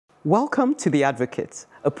Welcome to The Advocate,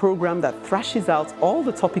 a program that thrashes out all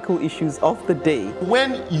the topical issues of the day.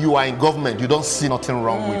 When you are in government, you don't see nothing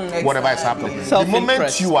wrong with whatever is happening. The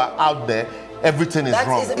moment you are out there, everything is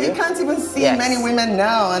wrong. You can't even see many women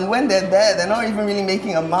now, and when they're there, they're not even really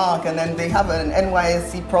making a mark, and then they have an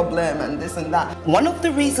NYSC problem and this and that. One of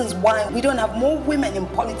the reasons why we don't have more women in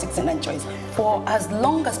politics in Nigeria is for as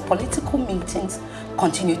long as political meetings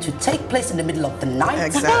continue to take place in the middle of the night.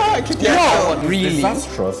 Exactly. It's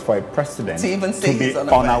disastrous for a president to be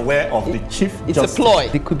unaware of the chief justice. It's a ploy.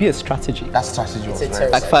 It could be a strategy. That strategy was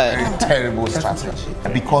very terrible strategy.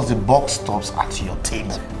 Because the buck stops at your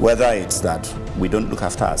table. Whether it's that we don't look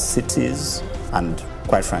after our cities, and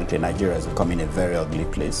quite frankly, Nigeria is becoming a very ugly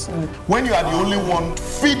place. When you are the only one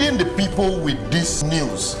feeding the people with this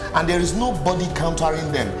news, and there is nobody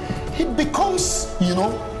countering them, it becomes,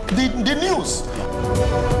 the news.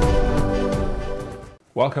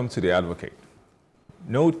 Welcome to The Advocate.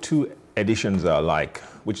 No two editions are alike,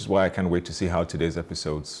 which is why I can't wait to see how today's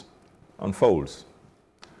episodes unfolds.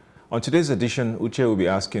 On today's edition, Uche will be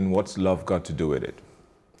asking, what's love got to do with it?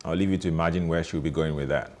 I'll leave you to imagine where she'll be going with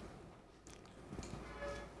that.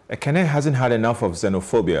 Ekene hasn't had enough of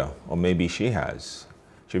xenophobia, or maybe she has.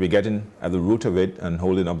 She'll be getting at the root of it and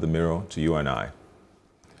holding up the mirror to you and I.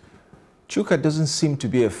 Chuka doesn't seem to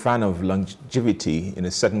be a fan of longevity in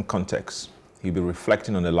a certain context. He'll be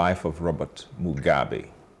reflecting on the life of Robert Mugabe.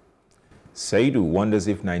 Saidu wonders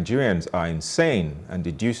if Nigerians are insane and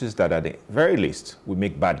deduces that at the very least we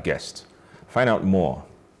make bad guests. Find out more.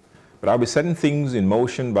 But I'll be setting things in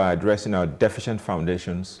motion by addressing our deficient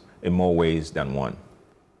foundations in more ways than one.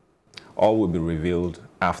 All will be revealed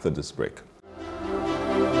after this break.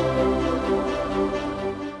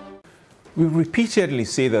 We repeatedly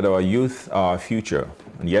say that our youth are our future,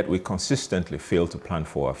 and yet we consistently fail to plan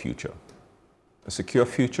for our future. A secure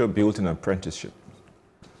future built in apprenticeship.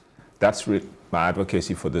 That's my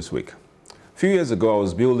advocacy for this week. A few years ago, I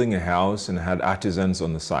was building a house and had artisans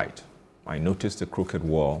on the site. I noticed a crooked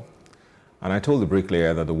wall, and I told the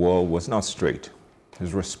bricklayer that the wall was not straight.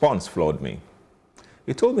 His response floored me.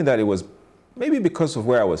 He told me that it was maybe because of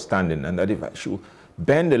where I was standing, and that if I should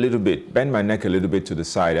bend my neck a little bit to the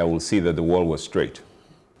side, I will see that the wall was straight.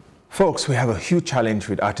 Folks, we have a huge challenge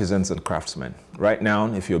with artisans and craftsmen. Right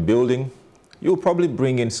now, if you're building, you'll probably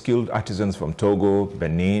bring in skilled artisans from Togo,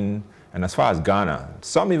 Benin, and as far as Ghana.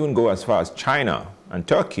 Some even go as far as China and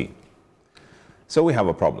Turkey. So we have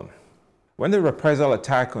a problem. When the reprisal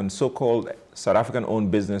attack on so-called South African-owned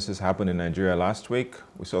businesses happened in Nigeria last week,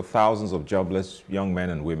 we saw thousands of jobless young men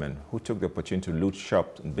and women who took the opportunity to loot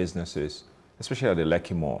shops and businesses, especially at the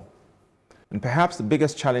Lekki Mall. And perhaps the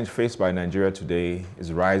biggest challenge faced by Nigeria today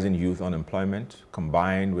is rising youth unemployment,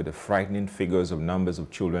 combined with the frightening figures of numbers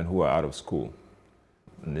of children who are out of school.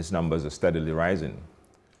 And these numbers are steadily rising.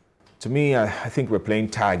 To me, I think we're playing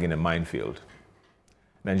tag in a minefield.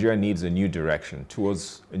 Nigeria needs a new direction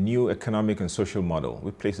towards a new economic and social model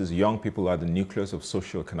which places young people at the nucleus of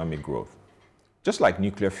socio-economic growth. Just like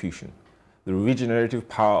nuclear fusion, the regenerative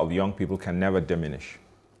power of young people can never diminish.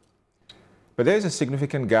 But there is a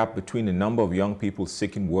significant gap between the number of young people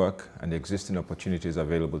seeking work and the existing opportunities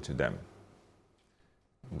available to them.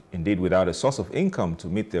 Indeed, without a source of income to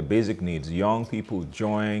meet their basic needs, young people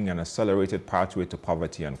join an accelerated pathway to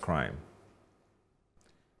poverty and crime.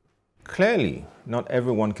 Clearly, not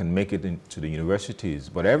everyone can make it into the universities,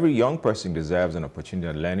 but every young person deserves an opportunity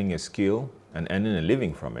at learning a skill and earning a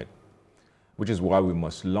living from it, which is why we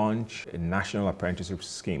must launch a national apprenticeship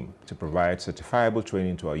scheme to provide certifiable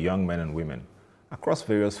training to our young men and women across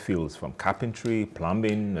various fields from carpentry,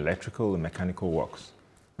 plumbing, electrical, and mechanical works,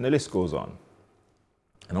 and the list goes on.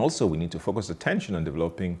 And also, we need to focus attention on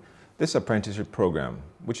developing this apprenticeship program,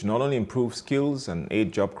 which not only improves skills and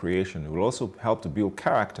aid job creation, it will also help to build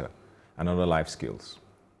character and other life skills.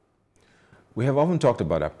 We have often talked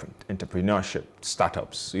about entrepreneurship,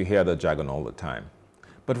 startups. You hear that jargon all the time.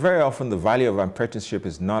 But very often the value of apprenticeship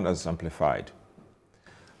is not as amplified.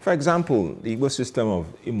 For example, the ecosystem of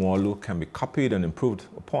Imolu can be copied and improved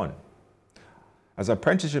upon, as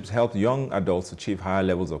apprenticeships help young adults achieve higher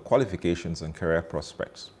levels of qualifications and career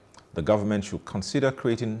prospects. The government should consider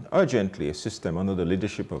creating urgently a system under the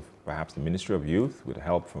leadership of perhaps the Ministry of Youth, with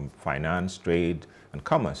help from finance, trade, and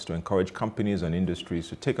commerce, to encourage companies and industries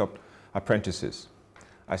to take up apprentices.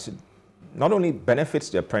 As it not only benefits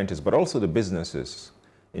the apprentice, but also the businesses.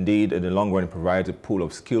 Indeed, in the long run, it provides a pool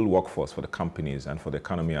of skilled workforce for the companies and for the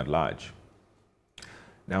economy at large.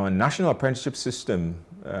 Now, a national apprenticeship system,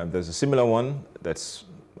 there's a similar one that's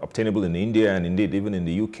obtainable in India and indeed even in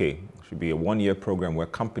the UK. It should be a one-year program where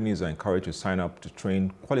companies are encouraged to sign up to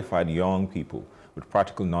train qualified young people with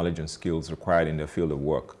practical knowledge and skills required in their field of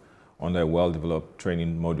work, under well-developed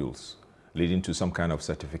training modules, leading to some kind of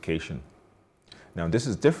certification. Now, this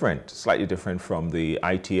is different, slightly different from the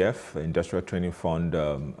ITF, Industrial Training Fund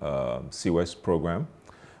CWES program,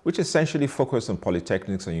 which essentially focused on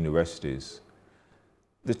polytechnics and universities.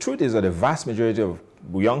 The truth is that the vast majority of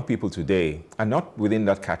young people today are not within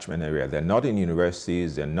that catchment area. They're not in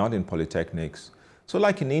universities, they're not in polytechnics. So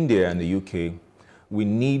like in India and the UK, we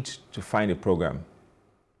need to find a program.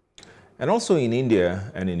 And also in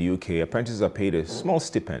India and in the UK, apprentices are paid a small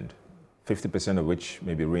stipend, 50% of which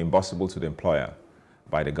may be reimbursable to the employer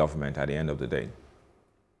by the government at the end of the day.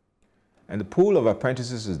 And the pool of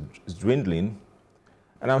apprentices is dwindling.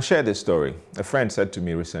 And I'll share this story. A friend said to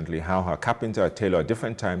me recently how her carpenter or tailor at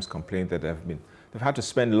different times complained that they've had to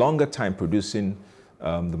spend longer time producing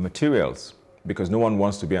the materials because no one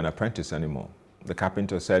wants to be an apprentice anymore. The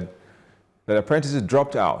carpenter said that apprentices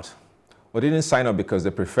dropped out or didn't sign up because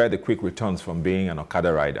they prefer the quick returns from being an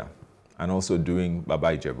Okada rider and also doing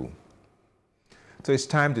Baba Ijebu. So it's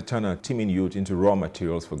time to turn our teeming youth into raw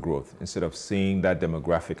materials for growth instead of seeing that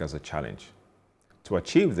demographic as a challenge. To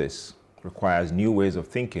achieve this requires new ways of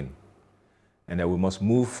thinking, and that we must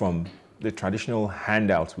move from the traditional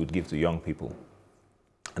handouts we'd give to young people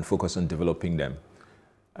and focus on developing them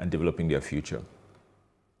and developing their future.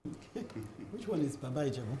 Which one is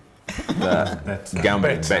Baba Ijebu? That's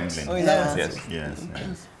gambling. Oh, yeah.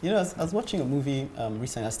 Yes. You know, I was watching a movie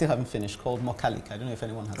recently, I still haven't finished, called Mokalik. I don't know if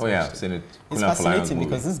anyone has watched it. Oh yeah, I've seen it. It's fascinating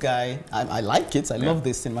because this guy, I like it, I love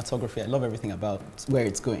the cinematography, I love everything about where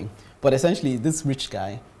it's going. But essentially, this rich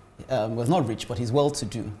guy, was not rich, but he's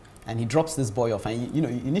well-to-do. And he drops this boy off, and you know,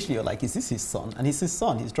 initially you're like, is this his son? And it's his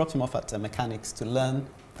son. He's dropped him off at mechanics to learn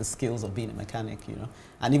the skills of being a mechanic, you know.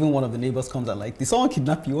 And even one of the neighbors comes and like, did someone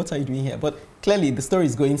kidnap you? What are you doing here? But clearly the story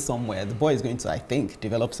is going somewhere. The boy is going to, I think,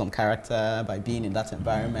 develop some character by being in that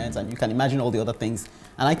environment, and you can imagine all the other things.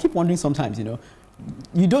 And I keep wondering sometimes, you know,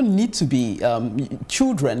 you don't need to be,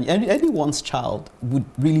 children, anyone's child would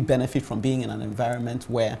really benefit from being in an environment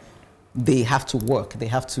where they have to work, they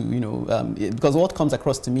have to, you know, because what comes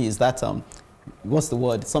across to me is that, what's the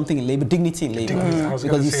word? Something in labor, dignity in labor.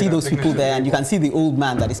 Because you see those people there, and you can see the old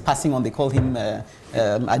man that is passing on. They call him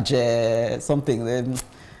Ajay something.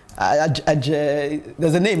 Ajay,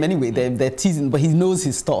 there's a name anyway. They're teasing, but he knows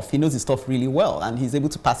his stuff. He knows his stuff really well, and he's able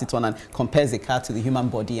to pass it on and compares the car to the human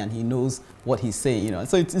body, and he knows what he's saying. You know,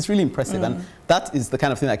 so it's really impressive, and that is the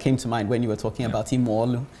kind of thing that came to mind when you were talking about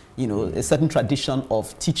Imol. You know, a certain tradition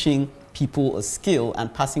of teaching people a skill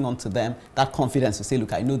and passing on to them that confidence to say,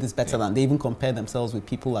 look, I know this better than they even compare themselves with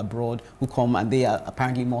people abroad who come and they are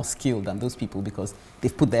apparently more skilled than those people because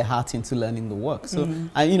they've put their heart into learning the work. So,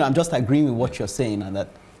 you know, I'm just agreeing with what you're saying, and that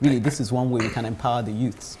really this is one way we can empower the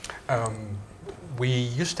youths. We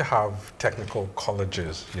used to have technical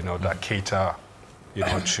colleges, you know, that cater, you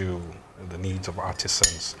know, to the needs of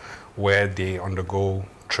artisans, where they undergo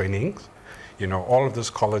trainings. You know, all of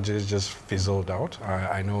those colleges just fizzled out.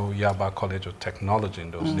 I know Yaba College of Technology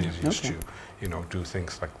in those days used to, you know, do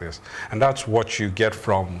things like this. And that's what you get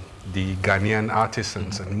from the Ghanaian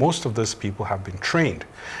artisans. And most of those people have been trained.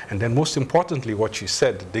 And then most importantly, what you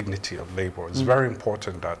said, the dignity of labor. It's very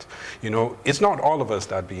important that, you know, it's not all of us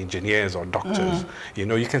that be engineers or doctors. You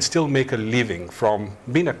know, you can still make a living from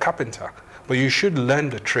being a carpenter, but you should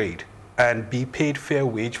learn the trade and be paid fair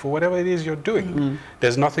wage for whatever it is you're doing.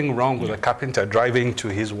 There's nothing wrong with a carpenter driving to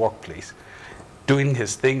his workplace, doing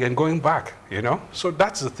his thing and going back, you know? So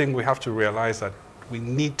that's the thing we have to realize, that we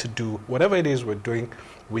need to do, whatever it is we're doing,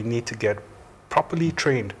 we need to get properly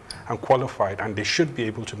trained and qualified, and they should be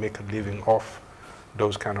able to make a living off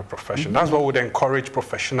those kind of professions. That's what would encourage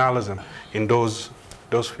professionalism in those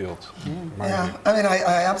fields. Yeah, I mean,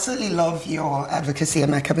 I absolutely love your advocacy,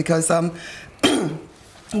 Emeka, because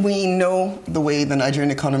we know the way the Nigerian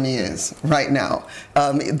economy is right now.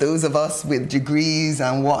 Those of us with degrees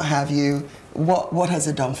and what have you, what has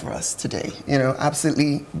it done for us today? You know,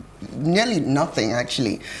 absolutely nearly nothing,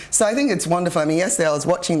 actually. So I think it's wonderful. I mean, yesterday I was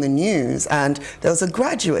watching the news, and there was a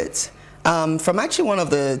graduate from actually one of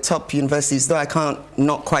the top universities, though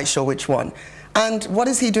not quite sure which one. And what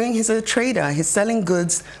is he doing? He's a trader. He's selling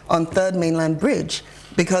goods on Third Mainland Bridge,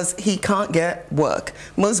 because he can't get work.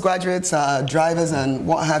 Most graduates are drivers and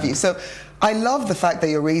what have you. So I love the fact that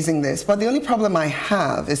you're raising this, but the only problem I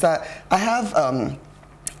have is that I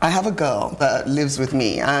have a girl that lives with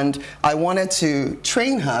me, and I wanted to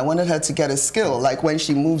train her. I wanted her to get a skill, like when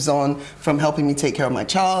she moves on from helping me take care of my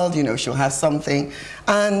child, you know, she'll have something.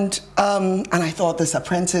 And I thought this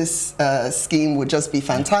apprentice scheme would just be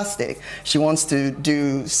fantastic. She wants to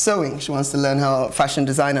do sewing. She wants to learn how fashion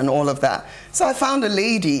design and all of that. So I found a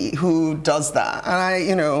lady who does that, and I,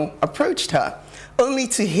 you know, approached her. only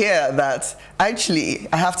to hear that actually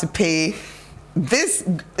I have to pay this.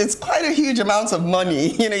 It's quite a huge amount of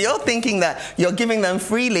money. You know, you're thinking that you're giving them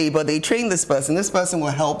free labor, they train this person will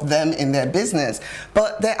help them in their business,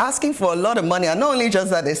 but they're asking for a lot of money. And not only just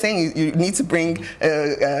that, they're saying you need to bring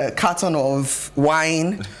a carton of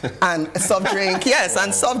wine and soft drink, yes,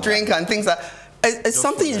 and soft drink and things like that. It's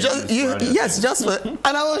something you just for,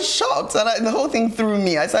 and I was shocked, and the whole thing threw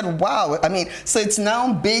me. I said, "Wow!" I mean, so it's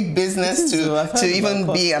now big business to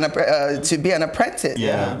even be an apprentice.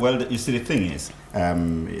 Yeah. Well, you see, the thing is,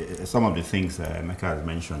 some of the things Emeka has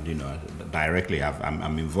mentioned, you know, directly,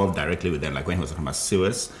 I'm involved directly with them. Like when he was talking about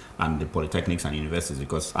sewers and the polytechnics and universities,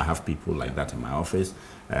 because I have people like that in my office,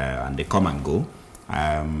 and they come and go.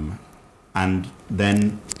 And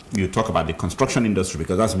then you talk about the construction industry,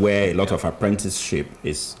 because that's where a lot of apprenticeship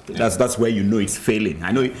is. That's where you know it's failing.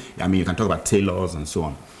 I mean, you can talk about tailors and so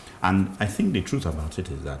on. And I think the truth about it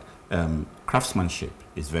is that craftsmanship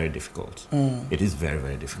is very difficult. It is very,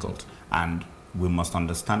 very difficult. And we must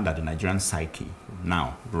understand that the Nigerian psyche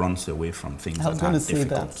now runs away from things that are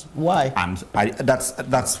difficult. Why? And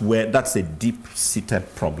that's a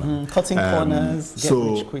deep-seated problem. Cutting corners, get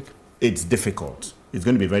rich quick. It's difficult. It's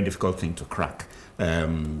going to be a very difficult thing to crack,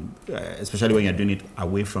 especially when you're doing it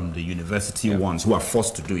away from the university ones who are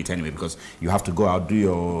forced to do it anyway, because you have to go out, do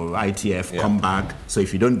your ITF, come back. So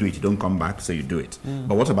if you don't do it, you don't come back, so you do it.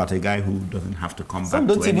 But what about a guy who doesn't have to come back to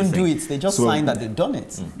anything? Some don't even do it. They just sign that they've done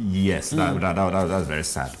it. Yes, that's very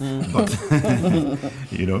sad. But,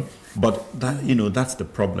 you know, that's the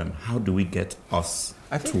problem. How do we get us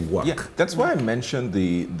to work? Yeah, that's why I mentioned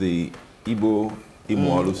the Igbo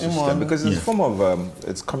Imoalu system, because it's a form of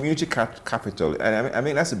it's community capital, and I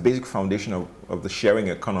mean that's the basic foundation of the sharing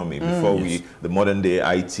economy before the modern day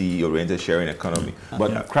IT oriented sharing economy.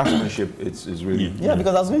 But craftsmanship is really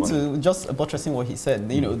because I was going to just buttressing what he said.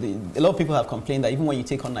 You know, a lot of people have complained that even when you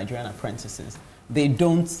take on Nigerian apprentices, they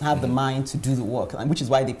don't have the mind to do the work, and which is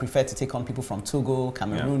why they prefer to take on people from Togo,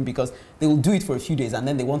 Cameroon, because they will do it for a few days and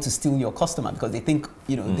then they want to steal your customer because they think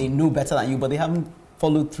they know better than you, but they haven't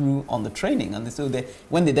followed through on the training, and so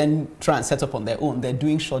when they then try and set up on their own, they're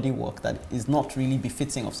doing shoddy work that is not really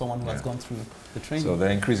befitting of someone who has gone through the training. So they're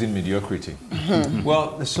increasing mediocrity.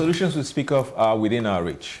 Well, the solutions we speak of are within our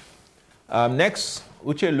reach. Next,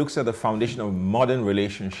 Uche looks at the foundation of modern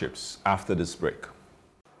relationships after this break.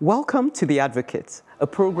 Welcome to The Advocate, a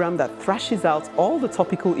program that thrashes out all the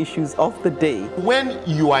topical issues of the day. When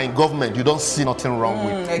you are in government, you don't see nothing wrong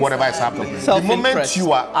with whatever is happening. The moment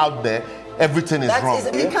you are out there, everything is wrong.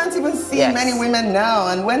 You can't even see many women now,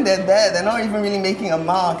 and when they're there, they're not even really making a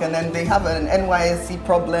mark, and then they have an NYSC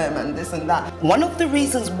problem and this and that. One of the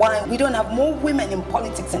reasons why we don't have more women in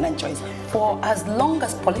politics in Nigeria is for as long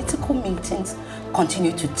as political meetings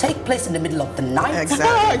continue to take place in the middle of the night.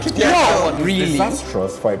 Exactly. Really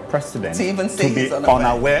disastrous for a president to even say be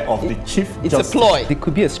unaware of the chief justice. It's a ploy. It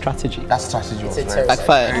could be a strategy. That strategy was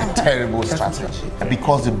very terrible strategy.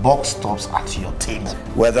 Because the buck stops at your table.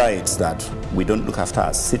 Whether it's that we don't look after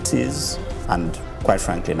our cities, and quite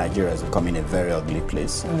frankly, Nigeria is becoming a very ugly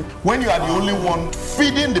place. When you are the only one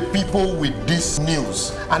feeding the people with this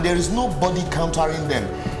news, and there is nobody countering them,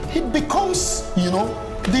 it becomes,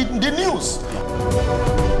 the news.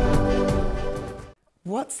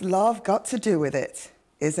 What's love got to do with it?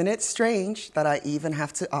 Isn't it strange that I even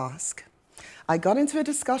have to ask? I got into a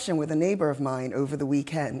discussion with a neighbor of mine over the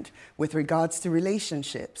weekend with regards to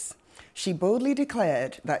relationships. She boldly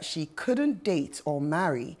declared that she couldn't date or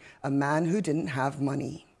marry a man who didn't have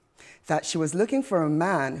money, that she was looking for a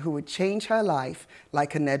man who would change her life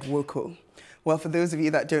like a Ned Woko. Well, for those of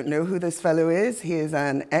you that don't know who this fellow is, he is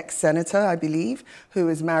an ex-senator, I believe, who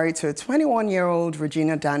is married to a 21-year-old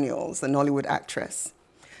Regina Daniels, a Nollywood actress.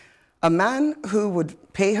 A man who would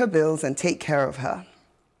pay her bills and take care of her.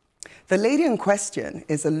 The lady in question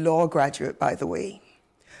is a law graduate, by the way.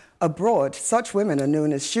 Abroad, such women are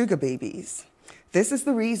known as sugar babies. This is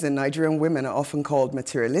the reason Nigerian women are often called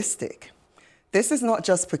materialistic. This is not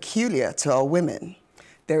just peculiar to our women.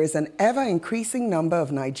 There is an ever-increasing number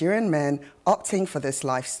of Nigerian men opting for this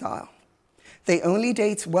lifestyle. They only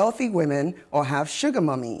date wealthy women or have sugar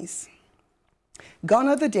mummies. Gone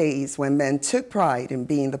are the days when men took pride in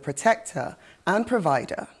being the protector and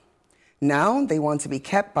provider. Now they want to be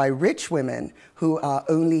kept by rich women who are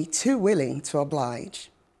only too willing to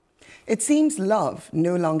oblige. It seems love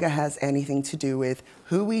no longer has anything to do with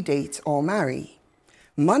who we date or marry.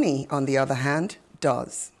 Money, on the other hand,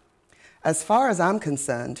 does. As far as I'm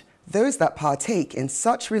concerned, those that partake in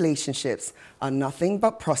such relationships are nothing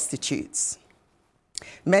but prostitutes.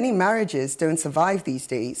 Many marriages don't survive these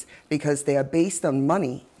days because they are based on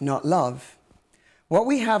money, not love. What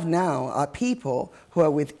we have now are people who are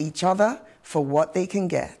with each other for what they can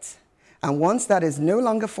get. And once that is no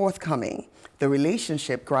longer forthcoming, the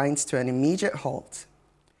relationship grinds to an immediate halt.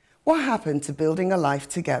 What happened to building a life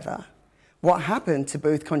together? What happened to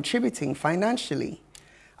both contributing financially?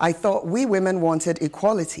 I thought we women wanted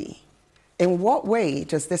equality. In what way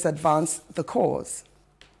does this advance the cause?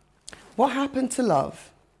 What happened to love?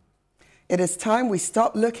 It is time we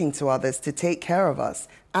stop looking to others to take care of us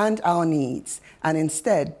and our needs, and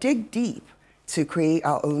instead dig deep to create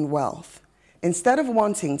our own wealth. Instead of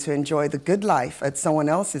wanting to enjoy the good life at someone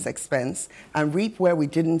else's expense and reap where we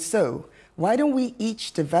didn't sow, why don't we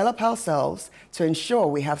each develop ourselves to ensure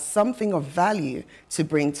we have something of value to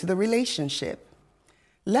bring to the relationship?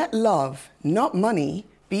 Let love, not money,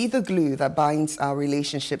 be the glue that binds our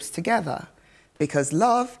relationships together, because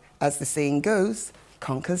love, as the saying goes,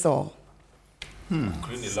 conquers all.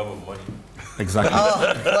 Including the love of money. Exactly.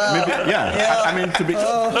 Well, maybe, yeah. I mean, to be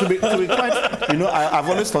quite, you know, I've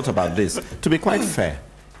always thought about this. To be quite fair,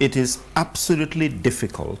 it is absolutely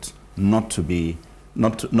difficult not to be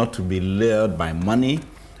lured by money,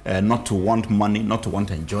 not to want money, not to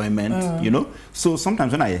want enjoyment. You know. So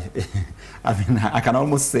sometimes when I mean, I can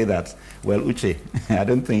almost say that. Well, Uche, I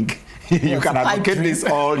don't think you can advocate this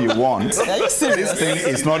all you want. Are you serious? This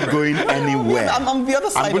thing is not going anywhere. I'm on the other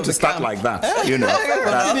side. I'm going to start like that. You know.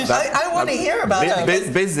 I want to hear about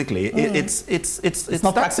it. Basically, it's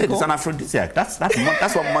not that's it. practical. It's an aphrodisiac. That's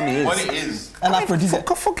what money is. Money is. An aphrodisiac.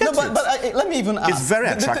 Forget no, but let me even ask. It's very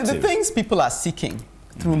attractive. The things people are seeking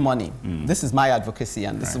through money. This is my advocacy,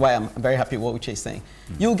 and this is why I'm very happy with what Uche is saying.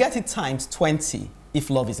 You'll get it times 20 if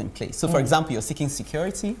love is in place. So, for example, you're seeking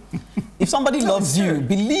security. If somebody loves you,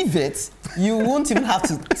 believe it, you won't even have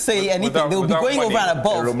to say anything. They'll be going over and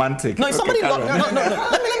above. Romantic. No, if somebody no.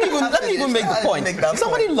 Let me even make the point. If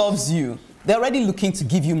somebody loves you, they're already looking to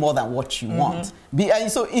give you more than what you want.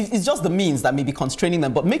 So it's just the means that may be constraining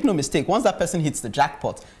them. But make no mistake, once that person hits the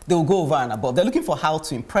jackpot, they'll go over and above. They're looking for how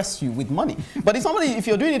to impress you with money. But if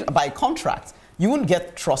you're doing it by contract, you wouldn't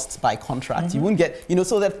get trust by contract. You wouldn't get,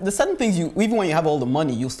 so that the certain things even when you have all the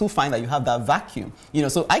money, you'll still find that you have that vacuum.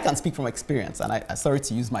 So I can speak from experience, and I'm sorry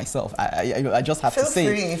to use myself. I just have to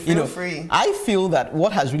say, feel free. I feel that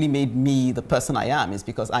what has really made me the person I am is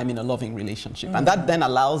because I'm in a loving relationship, and that then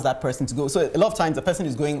allows that person to go. So a lot of times the person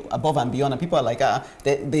is going above and beyond, and people are like,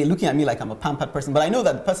 they're looking at me like I'm a pampered person, but I know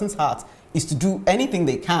that the person's heart is to do anything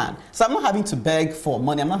they can. So I'm not having to beg for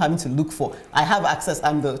money. I'm not having to look for. I have access.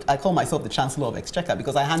 I call myself the Chancellor of Exchequer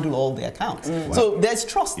because I handle all the accounts. So there's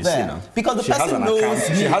trust there because the person knows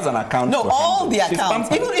me. She has an account. No, all the accounts.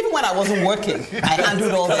 Even when I wasn't working, I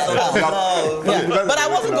handled all the accounts. But I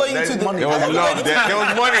wasn't going into the. There was love. There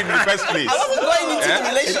was money in the first place. I wasn't going into the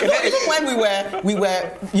relationship. No, even when we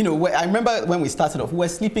were, I remember when we started off, we were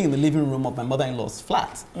sleeping in the living room of my mother-in-law's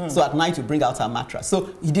flat. So at night we bring out our mattress. So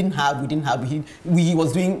we didn't have. He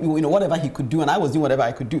was doing whatever he could do, and I was doing whatever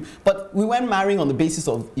I could do. But we weren't marrying on the basis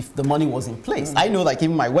of if the money was in place. I know, like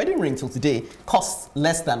even my wedding ring till today costs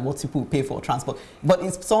less than what people pay for transport. But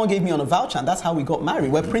if someone gave me on a voucher, and that's how we got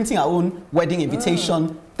married. We're printing our own wedding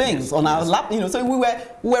invitation things on our lap. So we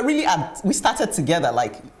were really we started together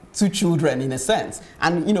like two children in a sense,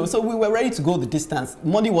 and so we were ready to go the distance.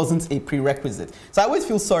 Money wasn't a prerequisite. So I always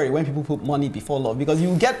feel sorry when people put money before love, because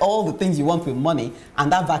you get all the things you want with money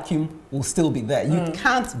and that vacuum will still be there. You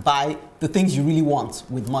can't buy the things you really want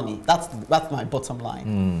with money. That's my bottom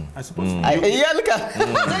line. I suppose. Yeah, look at.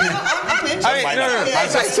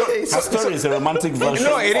 Her story is a romantic version.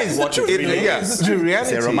 No, it is. What it really is. The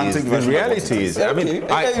reality It's a romantic version. The reality is. I mean,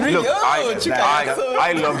 I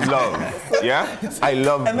love love. Yeah, I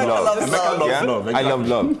love love. I love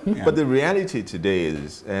love. Yeah. But the reality today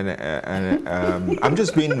is, and I'm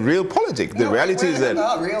just being real politic. The reality is that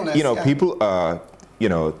people are,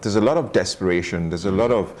 there's a lot of desperation. There's a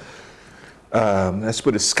lot of let's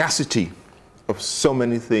put a scarcity of so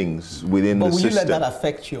many things within the system. But will you let that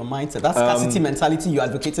affect your mindset? That scarcity mentality you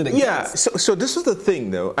advocated against? Yeah, so this is the thing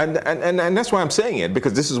though, and that's why I'm saying it,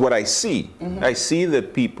 because this is what I see. I see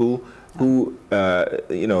that people who,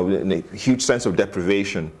 in a huge sense of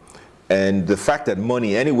deprivation, and the fact that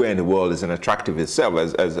money anywhere in the world is an attractive itself,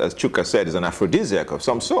 as Chuka said, is an aphrodisiac of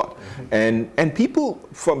some sort. And people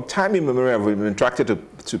from time immemorial have been attracted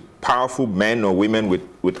to powerful men or women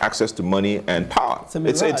with access to money and power.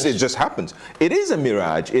 It just happens. It is a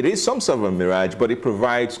mirage. It is some sort of a mirage, but it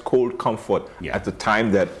provides cold comfort at the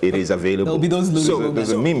time that it is available. There'll be those so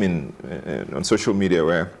there's a meme on social media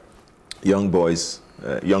where young boys,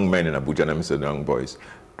 young men in Abuja, let me say young boys,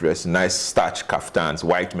 dressed in nice starch kaftans,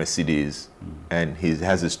 white Mercedes, and he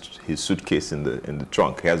has his suitcase in the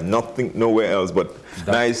trunk. He has nothing, nowhere else but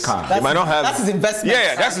nice car. He might not have. That's his investment.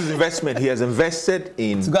 Yeah, that's his investment. He has invested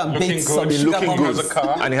in to go and bake some looking good, has a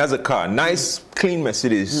car. and he has a car, nice clean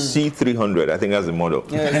Mercedes C300. I think that's the model.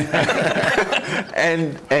 Yeah.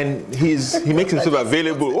 and he makes himself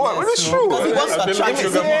available. Oh, it's true.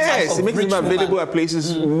 Yes, he makes himself available at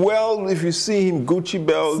places. Well, if you see him, Gucci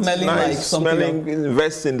belts, smelling nice, like smelling,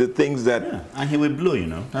 invest in the things that. Yeah. And he will blow, you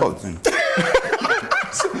know. That's the thing.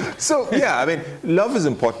 So yeah, I mean, love is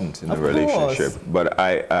important in a relationship, but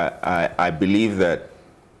I believe that,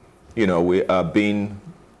 you know, we are being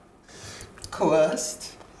coerced.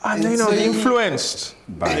 And you know, influenced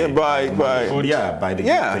by the good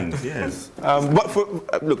things, yes.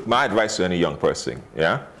 But look, my advice to any young person,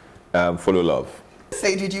 follow love.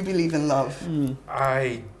 Say, did you believe in love?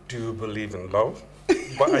 I do believe in love,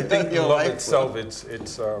 but I think love itself,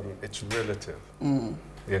 it's relative.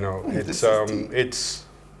 You know, it's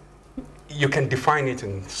you can define it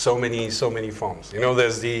in so many forms. You know,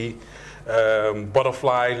 there's the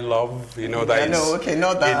butterfly love, you know, that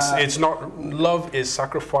not that. It's not, love is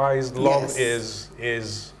sacrifice, love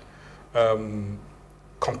is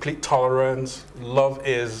complete tolerance, love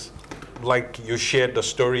is like you shared the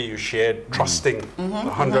story, you shared trusting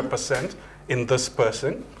 100% in this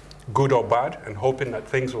person, good or bad, and hoping that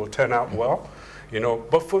things will turn out well, you know.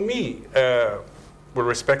 But for me, with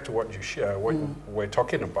respect to what you share, what we're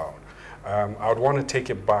talking about, I would want to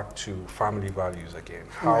take it back to family values again.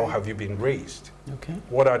 How have you been raised? Okay.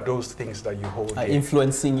 What are those things that you hold dear?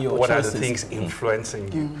 Influencing your What choices. are the things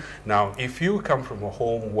influencing you? Now, if you come from a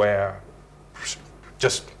home where,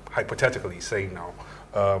 just hypothetically saying now,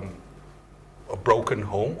 a broken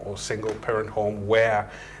home or single parent home where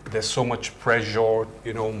there's so much pressure,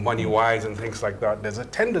 you know, money-wise and things like that, there's a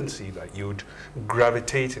tendency that you'd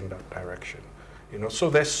gravitate in that direction. You know, so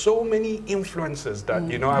there's so many influences that,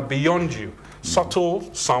 you know, are beyond you. Subtle,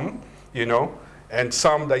 some, you know, and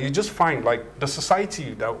some that you just find, like the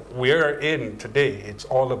society that we're in today, it's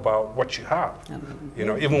all about what you have. You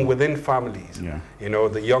know, even within families, you know,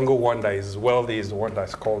 the younger one that is wealthy is the one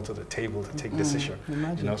that's called to the table to take decision.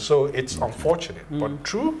 You know, so it's unfortunate. But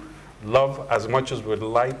true love, as much as we'd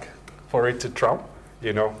like for it to trump,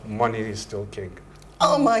 you know, money is still king.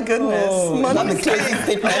 Oh my goodness. Money is king.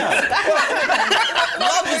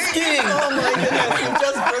 Love is king. Oh my goodness. You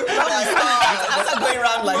just broke my heart. That's not going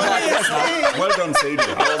around like that. Well done, Saidu.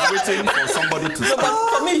 I was waiting for somebody to But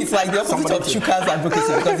for me, it's like the opposite of Chuka's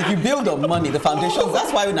advocacy, because if you build on money, the foundations,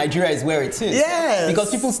 that's why Nigeria is where it is. Yes. Because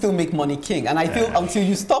people still make money king. And I feel until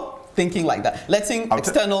you stop thinking like that, letting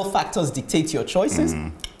external factors dictate your choices,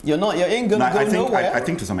 you ain't gonna go nowhere. I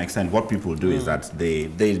think to some extent what people do is that they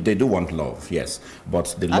do want love, yes,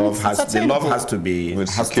 but the love has to be with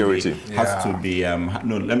security. Has to be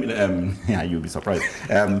no, let me yeah, you'll be surprised.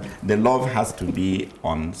 The love has to be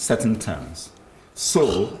on certain terms.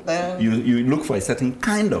 So you look for a certain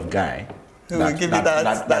kind of guy that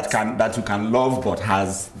you can love but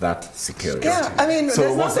has that security. Yeah, I mean,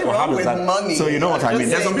 there's nothing wrong with money. So you know what I mean?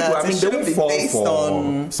 There's some people, I mean, they don't fall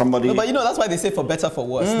for somebody. No, but you know, that's why they say for better, for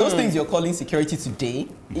worse. Those things you're calling security today,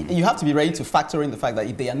 you have to be ready to factor in the fact that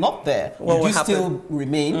if they are not there, you still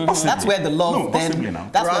remain. That's where the love that's where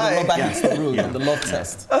the rubber hits the road on the love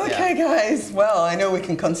test. Okay, guys. Well, I know we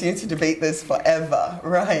can continue to debate this forever,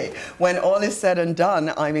 right? When all is said and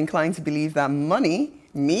done, I'm inclined to believe that money,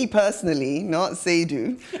 me personally, not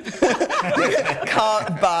Saidu,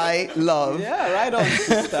 can't buy love. Yeah, right on,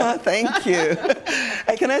 sister. Thank you.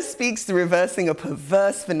 Ekene speaks to reversing a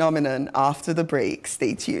perverse phenomenon after the break.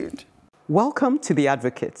 Stay tuned. Welcome to The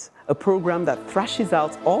Advocate, a program that thrashes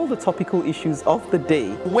out all the topical issues of the day.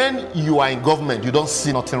 When you are in government, you don't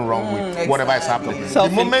see nothing wrong with whatever is happening. The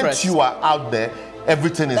moment you are out there,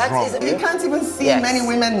 everything is wrong. You can't even see many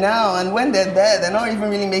women now, and when they're there, they're not even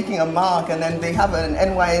really making a mark, and then they have an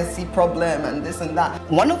NYSC problem and this and that.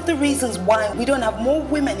 One of the reasons why we don't have more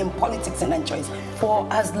women in politics in Nigeria is for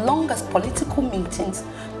as long as political meetings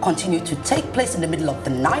continue to take place in the middle of the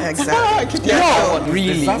night. Exactly.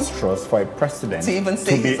 Really disastrous for a president to even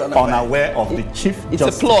say to be unaware of the chief It's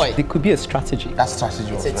justice. a ploy. It could be a strategy. That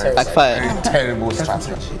strategy was backfired. terrible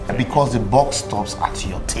strategy. Because the buck stops at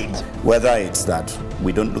your table. Whether it's that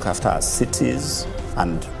we don't look after our cities,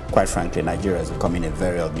 and quite frankly, Nigeria is becoming a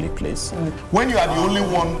very ugly place. When you are the only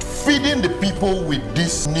one feeding the people with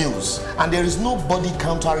this news, and there is nobody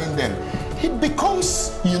countering them, it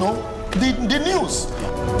becomes, you know, the news.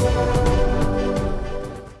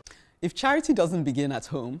 If charity doesn't begin at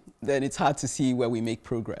home, then it's hard to see where we make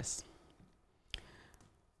progress.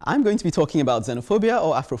 I'm going to be talking about xenophobia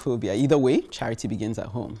or Afrophobia. Either way, charity begins at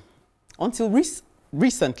home. Until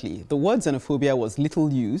recently, the word xenophobia was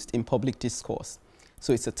little used in public discourse.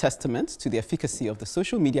 So it's a testament to the efficacy of the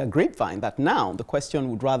social media grapevine that now the question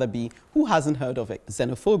would rather be who hasn't heard of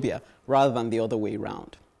xenophobia rather than the other way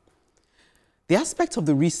around. The aspect of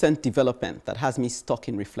the recent development that has me stuck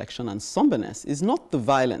in reflection and somberness is not the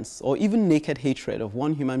violence or even naked hatred of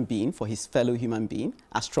one human being for his fellow human being,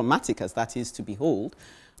 as traumatic as that is to behold,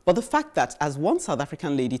 but the fact that, as one South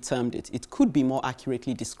African lady termed it, it could be more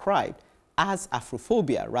accurately described as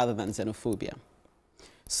Afrophobia rather than xenophobia.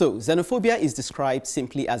 So, xenophobia is described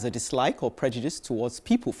simply as a dislike or prejudice towards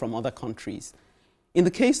people from other countries. In the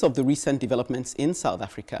case of the recent developments in South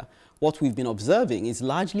Africa, what we've been observing is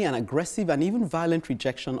largely an aggressive and even violent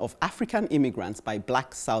rejection of African immigrants by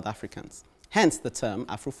black South Africans, hence the term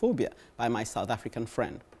Afrophobia by my South African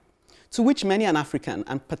friend, to which many an African,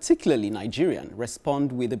 and particularly Nigerian,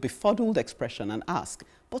 respond with a befuddled expression and ask,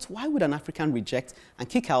 but why would an African reject and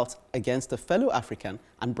kick out against a fellow African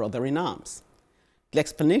and brother in arms? The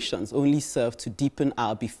explanations only serve to deepen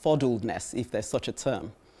our befuddledness, if there's such a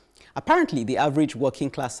term. Apparently, the average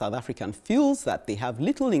working-class South African feels that they have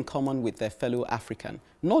little in common with their fellow African,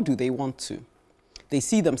 nor do they want to. They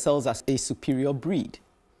see themselves as a superior breed.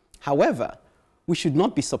 However, we should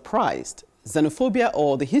not be surprised. Xenophobia,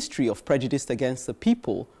 or the history of prejudice against the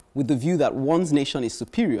people with the view that one's nation is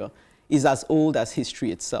superior, is as old as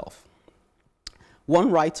history itself.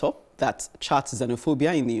 One write-up that charts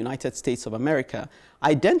xenophobia in the United States of America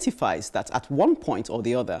identifies that at one point or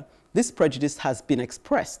the other, this prejudice has been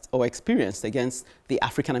expressed or experienced against the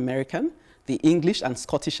African American, the English and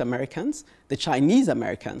Scottish Americans, the Chinese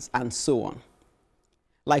Americans, and so on.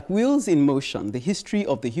 Like wheels in motion, the history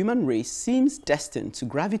of the human race seems destined to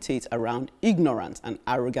gravitate around ignorant and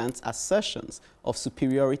arrogant assertions of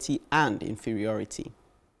superiority and inferiority.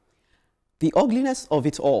 The ugliness of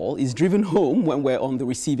it all is driven home when we're on the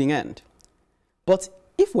receiving end. But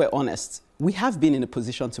if we're honest, we have been in a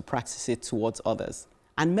position to practice it towards others,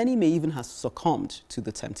 and many may even have succumbed to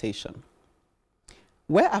the temptation.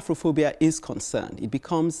 Where Afrophobia is concerned, it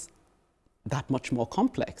becomes that much more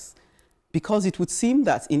complex, because it would seem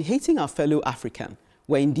that in hating our fellow African,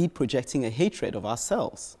 we're indeed projecting a hatred of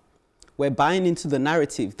ourselves. We're buying into the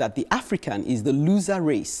narrative that the African is the loser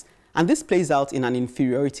race, and this plays out in an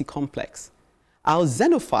inferiority complex. Our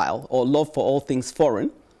xenophile, or love for all things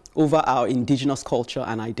foreign, over our indigenous culture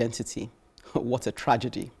and identity. What a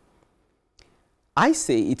tragedy. I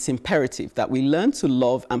say it's imperative that we learn to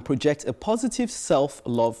love and project a positive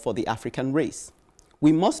self-love for the African race.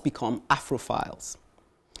 We must become Afrophiles.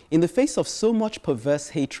 In the face of so much perverse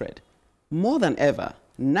hatred, more than ever,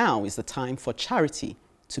 now is the time for charity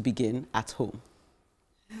to begin at home.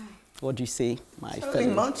 What do you say, my fellow?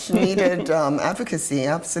 Much needed advocacy,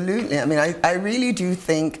 absolutely. I mean, I really do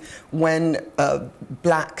think when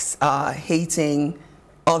blacks are hating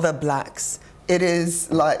other blacks, it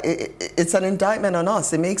is like, it's an indictment on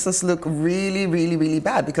us. It makes us look really, really, really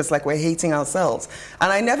bad because like we're hating ourselves.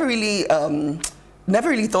 And I never really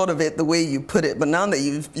thought of it the way you put it, but now that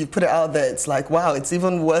you've put it out there, it's like, wow, it's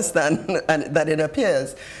even worse than it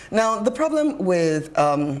appears. Now, the problem with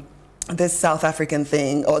this South African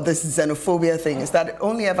thing or this xenophobia thing is that it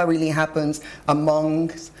only ever really happens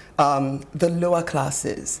amongst the lower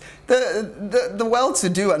classes. The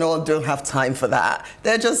well-to-do and all don't have time for that.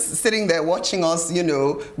 They're just sitting there watching us, you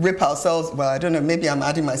know, rip ourselves, well, I don't know, maybe I'm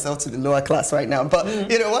adding myself to the lower class right now,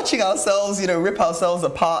 but, you know, watching ourselves, you know, rip ourselves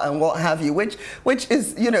apart and what have you, which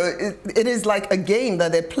is, you know, it is like a game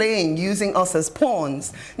that they're playing using us as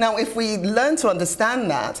pawns. Now, if we learn to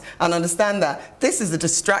understand that and understand that this is a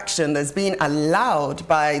distraction that's being allowed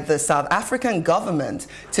by the South African government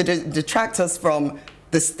to detract us from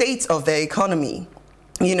the state of their economy,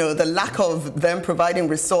 you know, the lack of them providing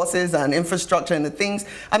resources and infrastructure and the things.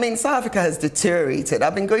 I mean, South Africa has deteriorated.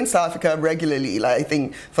 I've been going to South Africa regularly, like I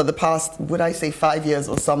think for the past, would I say 5 years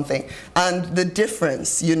or something. And the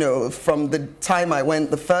difference, you know, from the time I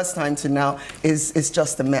went the first time to now is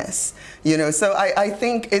just a mess. You know, so I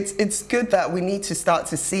think it's good that we need to start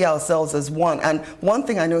to see ourselves as one. And one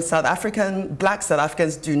thing I know, black South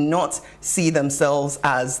Africans do not see themselves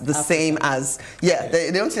as the same as,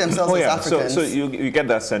 they don't see themselves as Africans. So you get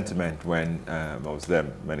that sentiment when I was there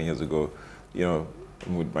many years ago, you know,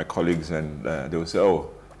 with my colleagues, and they would say,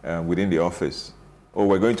 within the office,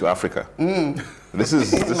 we're going to Africa. This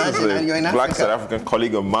is a black South African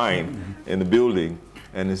colleague of mine in the building.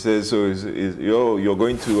 And he says, so you're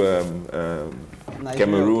going to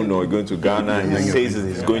Cameroon or you're going to Ghana, and he says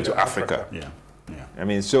he's going to Africa. I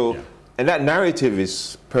mean, and that narrative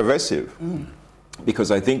is pervasive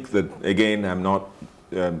because I think that, again, I'm not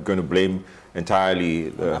going to blame entirely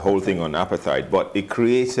the whole thing on apartheid, but it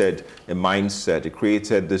created a mindset. It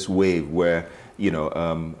created this wave where, you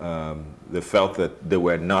know, they felt that they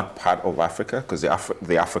were not part of Africa, because the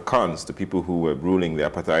Afrikaans, the people who were ruling the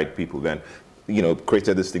apartheid people then, you know,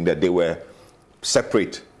 created this thing that they were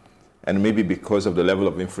separate. And maybe because of the level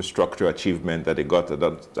of infrastructure achievement that they got at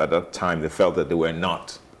that time, they felt that they were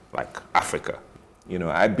not like Africa. You know,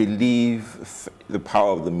 I believe the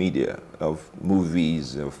power of the media, of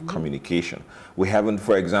movies, of communication. We haven't,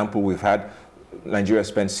 for example, we've had Nigeria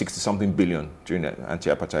spend 60-something billion during the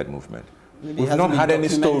anti-apartheid movement. Maybe we've not had any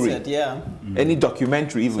story, any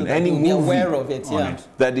documentary, even so any movie aware of it,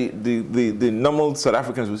 that the normal South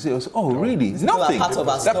Africans will say, "Oh, really? Nothing.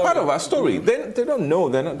 They're part of our story." They don't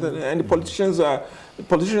know. And the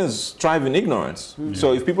politicians thrive in ignorance.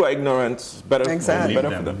 So if people are ignorant, better for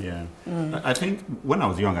them. Yeah. I think when I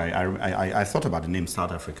was young, I thought about the name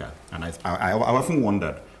South Africa, and I often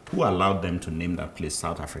wondered who allowed them to name that place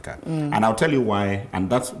South Africa. And I'll tell you why, and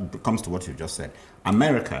that comes to what you just said.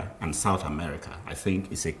 America and South America, I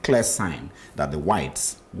think, is a clear sign that the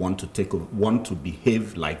whites want to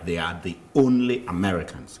behave like they are the only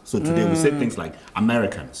Americans. So today we say things like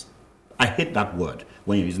Americans. I hate that word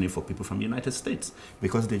when you're using it for people from the United States,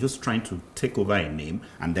 because they're just trying to take over a name,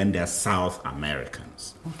 and then they're South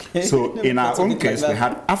Americans. Okay. So in our own case, we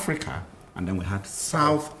had Africa, and then we had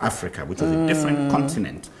South Africa, which was a different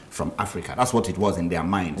continent from Africa. That's what it was in their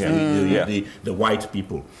minds, the white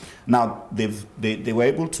people. Now, they were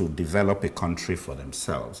able to develop a country for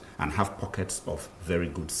themselves and have pockets of very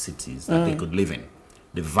good cities that they could live in.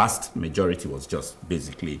 The vast majority was just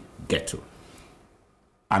basically ghetto.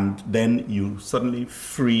 And then you suddenly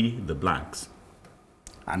free the blacks.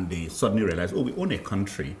 And they suddenly realize, oh, we own a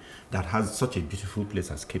country that has such a beautiful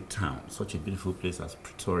place as Cape Town, such a beautiful place as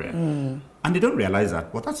Pretoria. And they don't realize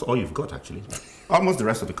that, well, that's all you've got, actually. Almost the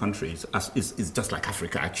rest of the country is just like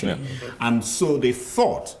Africa, actually. And so they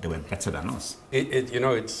thought they were better than us. You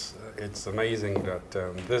know, it's amazing that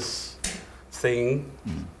this thing,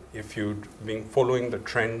 if you've been following the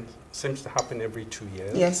trend, seems to happen every 2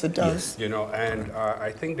 years. Yes, it does. You know, and I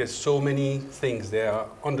think there's so many things. There are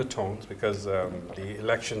undertones because the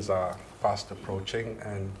elections are fast approaching,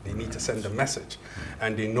 and they need to send a message.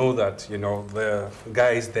 And they know that, you know, the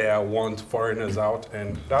guys there want foreigners out,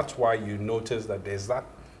 and that's why you notice that there's that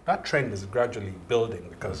trend is gradually building,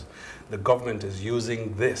 because the government is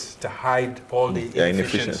using this to hide all the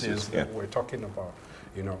inefficiencies that we're talking about.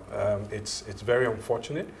 You know, it's very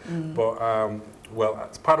unfortunate, but well,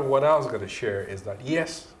 as part of what I was going to share is that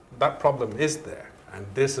yes, that problem is there, and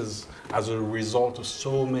this is as a result of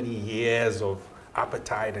so many years of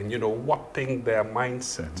appetite and, you know, warping their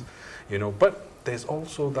mindset, you know. But there's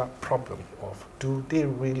also that problem of, do they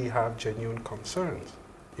really have genuine concerns?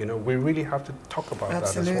 You know, we really have to talk about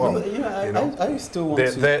that as well. Yeah, you know, I still want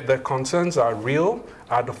to. The concerns are real.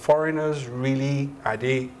 Are the foreigners really? Are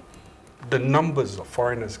they? The numbers of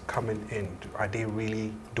foreigners coming in, are they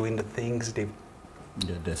really doing the things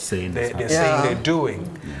they're saying they're doing?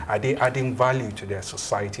 Are they adding value to their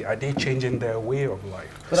society? Are they changing their way of life?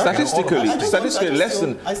 Statistically,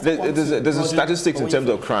 there's a statistics in terms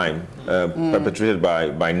of crime perpetrated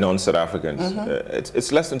by non-South Africans.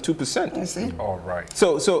 It's less than 2%. I see. All right.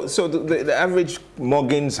 So the average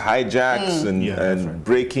muggings, hijacks, and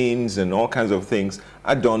break-ins and all kinds of things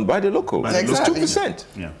are done by the locals. Exactly. It's 2%.